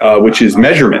point, which is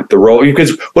measurement, the role.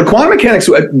 Because what quantum mechanics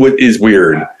is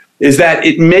weird is that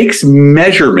it makes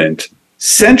measurement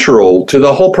central to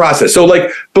the whole process. So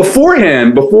before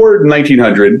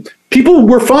 1900, people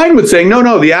were fine with saying,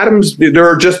 no, the atoms, there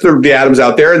are just the atoms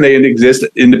out there and they exist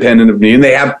independent of me, and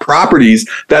they have properties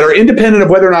that are independent of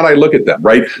whether or not I look at them,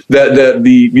 right?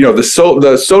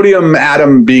 The sodium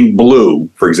atom being blue,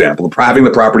 for example, having the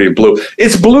property of blue,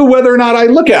 it's blue whether or not I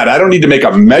look at it. I don't need to make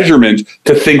a measurement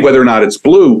to think whether or not it's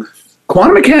blue.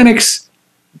 Quantum mechanics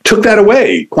took that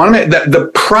away.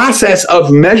 The process of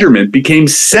measurement became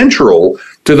central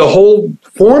to the whole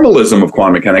formalism of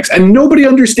quantum mechanics, and nobody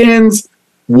understands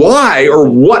why or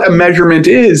what a measurement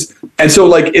is. And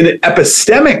so in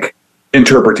epistemic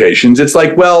interpretations, it's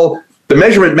the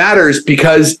measurement matters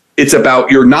because it's about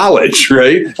your knowledge,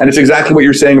 right? And it's exactly what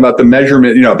you're saying about the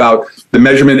measurement, about the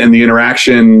measurement and the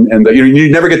interaction, and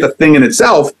you never get the thing in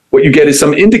itself. What you get is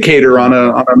some indicator on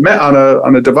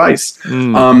a device.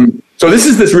 So this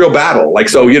is this real battle.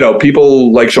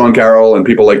 People like Sean Carroll and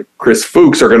people like Chris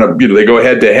Fuchs are going to, they go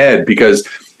head to head because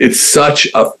it's such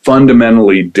a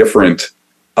fundamentally different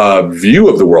view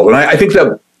of the world. And I think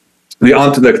that the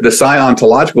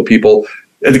Scientological people,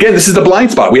 again, this is the blind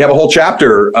spot. We have a whole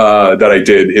chapter that I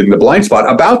did in the blind spot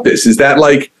about this, is that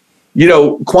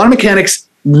quantum mechanics,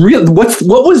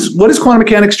 what is quantum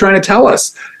mechanics trying to tell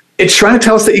us? It's trying to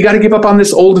tell us that you got to give up on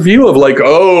this old view of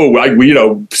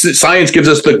science gives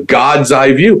us the God's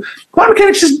eye view. Quantum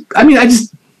mechanics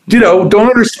don't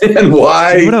understand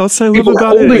why. What else I love people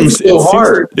about it? holding so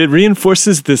hard. It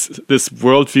reinforces this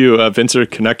worldview of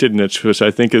interconnectedness, which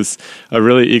I think is a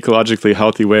really ecologically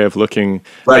healthy way of looking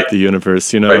at the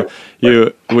universe.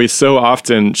 We so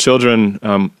often children.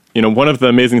 One of the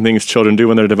amazing things children do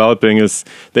when they're developing is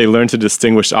they learn to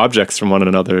distinguish objects from one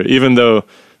another, even though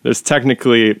there's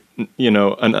technically,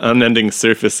 an unending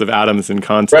surface of atoms in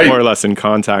contact, more or less in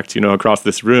contact, across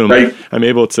this room. Right. I'm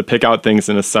able to pick out things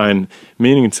and assign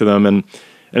meaning to them. And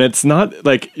it's not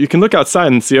like you can look outside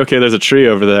and see, okay, there's a tree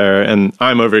over there and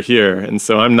I'm over here. And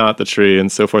so I'm not the tree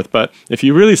and so forth. But if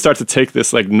you really start to take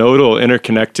this like nodal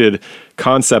interconnected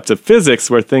concept of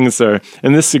physics where things are,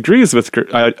 and this agrees with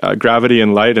gravity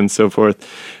and light and so forth,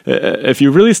 if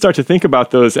you really start to think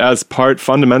about those as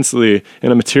fundamentally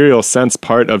in a material sense,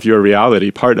 part of your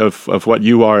reality, part of what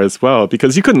you are as well,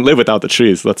 because you couldn't live without the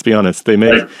trees, let's be honest. They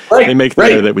make the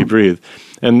air that we breathe.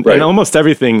 And almost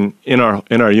everything in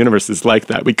our universe is like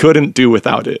that. We couldn't do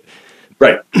without it.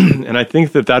 Right. And I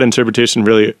think that interpretation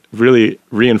really, really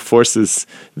reinforces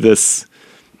this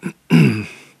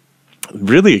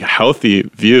really healthy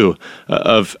view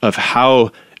of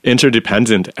how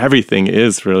interdependent everything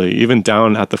is, really, even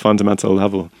down at the fundamental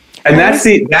level. And that's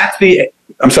the.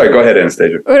 I'm sorry. Go ahead,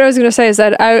 Anastasia. What I was going to say is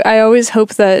that I always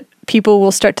hope that people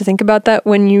will start to think about that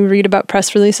when you read about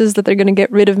press releases that they're going to get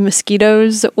rid of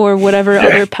mosquitoes or whatever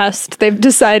other pest they've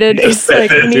decided is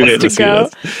needs to go.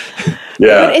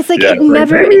 Yeah, but it's like it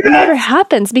never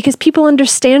happens because people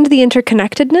understand the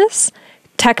interconnectedness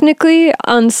technically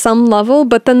on some level,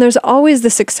 but then there's always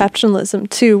this exceptionalism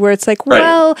too, where it's like,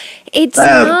 well, it's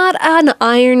not an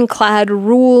ironclad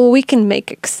rule. We can make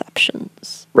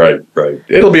exceptions. Right.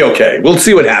 It'll be okay. We'll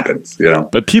see what happens,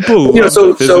 But people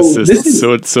love physicists.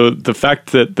 So the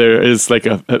fact that there is like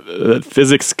that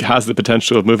physics has the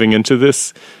potential of moving into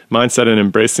this mindset and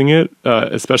embracing it,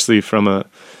 especially from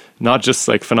not just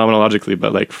like phenomenologically,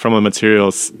 but like from a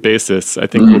materials basis, I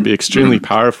think will be extremely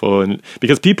powerful. And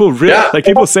because people really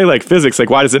people say like physics,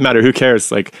 like why does it matter? Who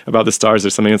cares like about the stars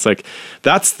or something? It's like,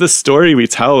 that's the story we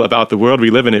tell about the world we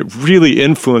live in. It really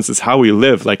influences how we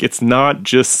live. Like it's not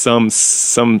just some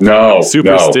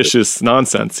superstitious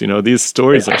nonsense. These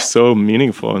stories are so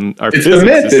meaningful and our physics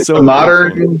myth. Is so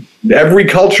modern. Meaningful. Every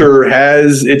culture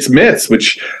has its myths,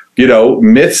 which,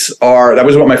 myths are, that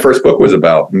was what my first book was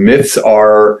about. Myths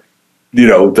are,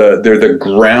 they're the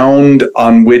ground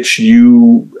on which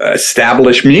you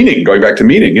establish meaning, going back to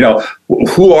meaning.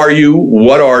 Who are you?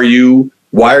 What are you?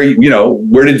 Why are you,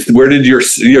 where did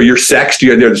your sex,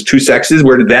 there's two sexes,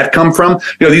 where did that come from?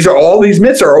 These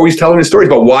myths are always telling the stories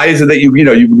about why is it that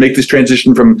you make this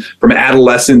transition from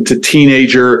adolescent to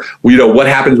teenager, what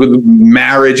happens with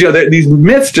marriage, these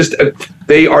myths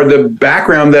they are the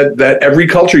background that every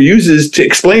culture uses to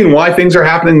explain why things are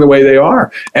happening the way they are.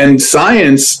 And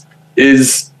science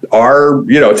is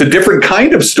it's a different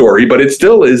kind of story, but it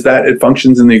still is that it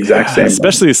functions in the exact same way.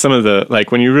 Especially some of the,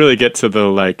 like when you really get to the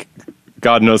like,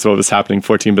 God knows what was happening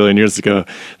 14 billion years ago,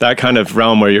 that kind of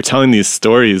realm where you're telling these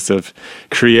stories of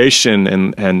creation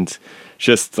and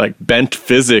just like bent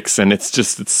physics, and it's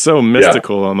so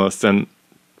mystical almost.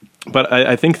 But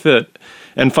I think that,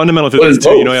 and fundamental physics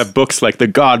too, you have books like The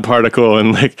God Particle,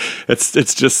 and like it's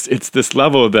this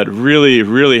level that really,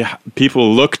 really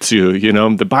people look to,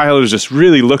 the biologists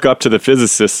really look up to the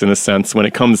physicists in a sense when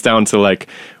it comes down to like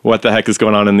what the heck is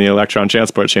going on in the electron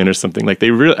transport chain or something. Like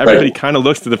everybody kind of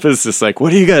looks to the physicists like,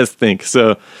 what do you guys think?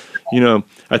 So,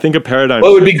 I think a paradigm.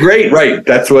 Well, it would be great, right?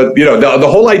 That's what, the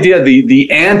whole idea, the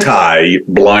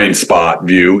anti-blind spot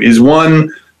view is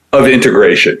one of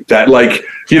integration that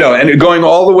and going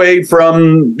all the way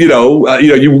from,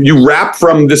 you wrap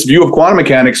from this view of quantum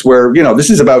mechanics where, this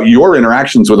is about your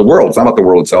interactions with the world. It's not about the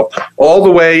world itself, all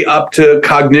the way up to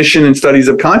cognition and studies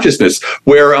of consciousness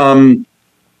where, who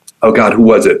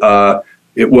was it?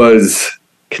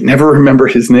 Can never remember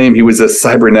his name. He was a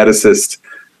cyberneticist.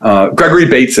 Gregory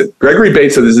Bateson.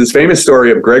 There's this famous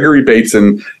story of Gregory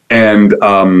Bateson and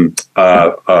I'm going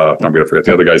to forget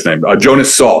the other guy's name.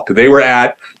 Jonas Salk. They were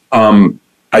at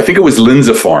I think it was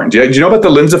Lindsapharn. Do you know about the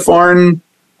Lindsapharn?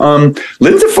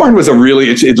 Lindsapharn was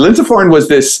Lindsapharn was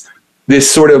this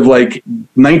sort of like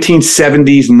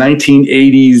 1970s,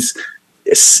 1980s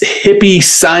hippie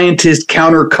scientist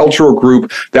countercultural group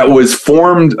that was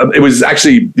formed. It was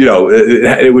actually,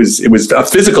 it was a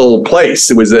physical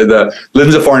place. It was the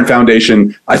Lindsapharn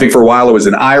Foundation. I think for a while it was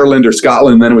in Ireland or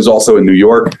Scotland, and then it was also in New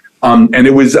York. And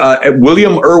it was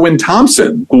William Irwin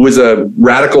Thompson, who was a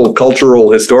radical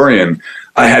cultural historian,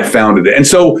 had founded it. And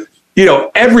so,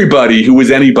 everybody who was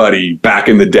anybody back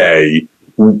in the day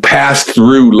passed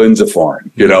through Lindsafern,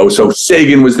 you know. So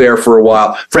Sagan was there for a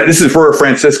while. This is where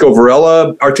Francisco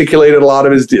Varela articulated a lot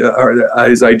of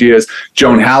his ideas.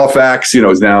 Joan Halifax, you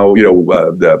know, is now, you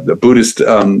know, the Buddhist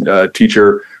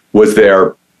teacher, was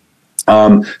there.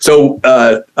 So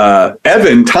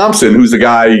Evan Thompson, who's the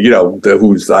guy, you know,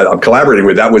 who's I'm collaborating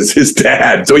with, that was his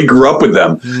dad. So he grew up with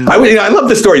them. I love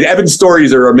the story. Evan's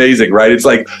stories are amazing, right? It's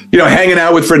like, you know, hanging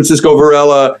out with Francisco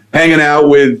Varela, hanging out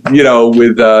with, you know,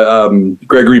 with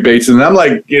Gregory Bateson. And I'm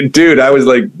like, dude, I was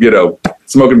like, you know,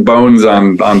 smoking bones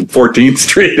on 14th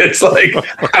Street. It's like,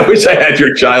 I wish I had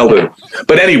your childhood.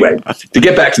 But anyway, to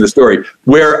get back to the story,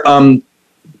 where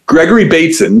Gregory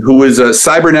Bateson, who was a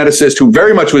cyberneticist who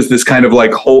very much was this kind of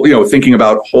like whole, you know, thinking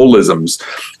about holisms,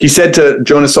 he said to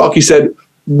Jonas Salk, he said,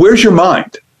 "Where's your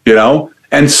mind?" You know,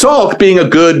 and Salk, being a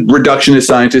good reductionist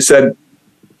scientist, said,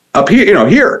 "Up here, you know,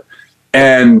 here."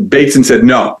 And Bateson said,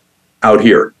 "No, out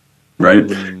here."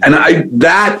 Right. And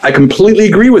I completely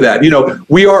agree with that. You know,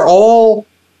 we are all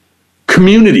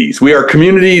communities. We are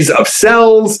communities of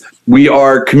cells. We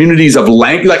are communities of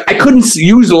language. Like, I couldn't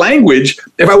use language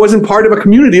if I wasn't part of a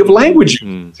community of language.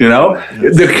 You know,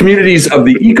 the communities of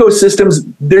the ecosystems.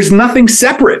 There's nothing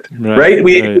separate, right?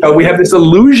 We have this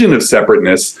illusion of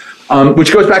separateness,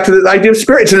 which goes back to the idea of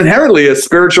spirit. It's inherently a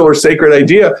spiritual or sacred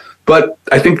idea, but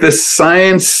I think the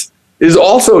science is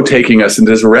also taking us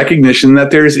into this recognition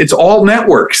that it's all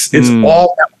networks. It's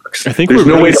all networks. I think we're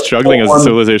really struggling as a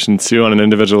civilization too on an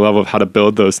individual level of how to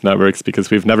build those networks, because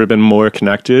we've never been more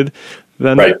connected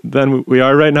than we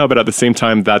are right now. But at the same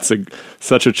time, that's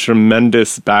such a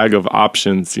tremendous bag of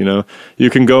options. You know, you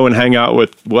can go and hang out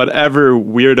with whatever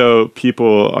weirdo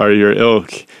people are your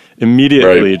ilk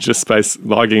immediately just by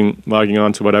logging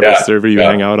on to whatever server you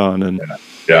hang out on. And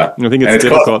I think it's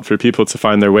difficult for people to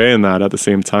find their way in that at the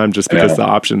same time, just because the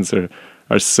options are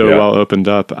so well opened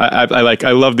up.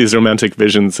 I love these romantic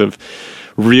visions of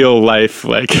real life,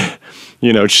 like,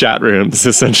 you know, chat rooms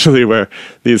essentially, where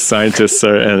these scientists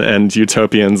are and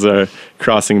utopians are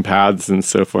crossing paths and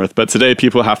so forth. But today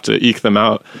people have to eke them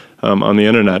out on the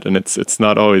internet, and it's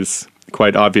not always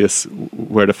quite obvious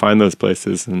where to find those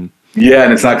places. And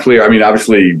it's not clear. I mean,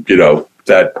 obviously, you know,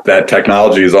 that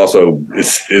technology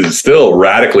is still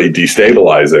radically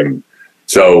destabilizing.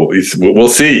 So we'll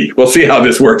see. We'll see how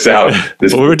this works out.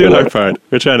 We're doing our part.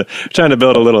 We're trying to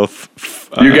build a little.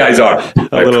 You guys are.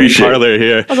 I appreciate parlor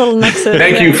here. A little nexus.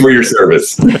 Thank you for your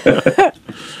service.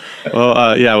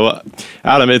 Well,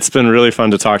 Adam, it's been really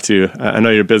fun to talk to you. I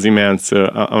know you're a busy man, so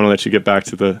I want to let you get back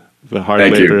to the hard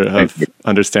labor of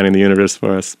understanding the universe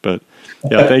for us. But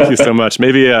yeah, thank you so much.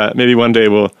 Maybe one day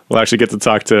we'll actually get to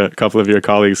talk to a couple of your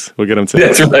colleagues. We'll get them to.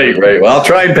 That's right. Well, I'll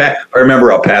try and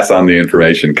I'll pass on the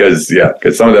information because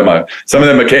some of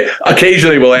them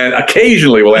occasionally will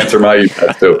answer my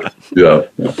emails too. Yeah.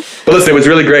 But listen, it was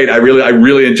really great. I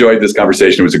really enjoyed this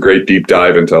conversation. It was a great deep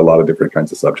dive into a lot of different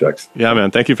kinds of subjects. Yeah, man.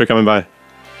 Thank you for coming by.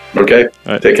 Okay.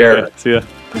 All right. Take care. Yeah, see ya.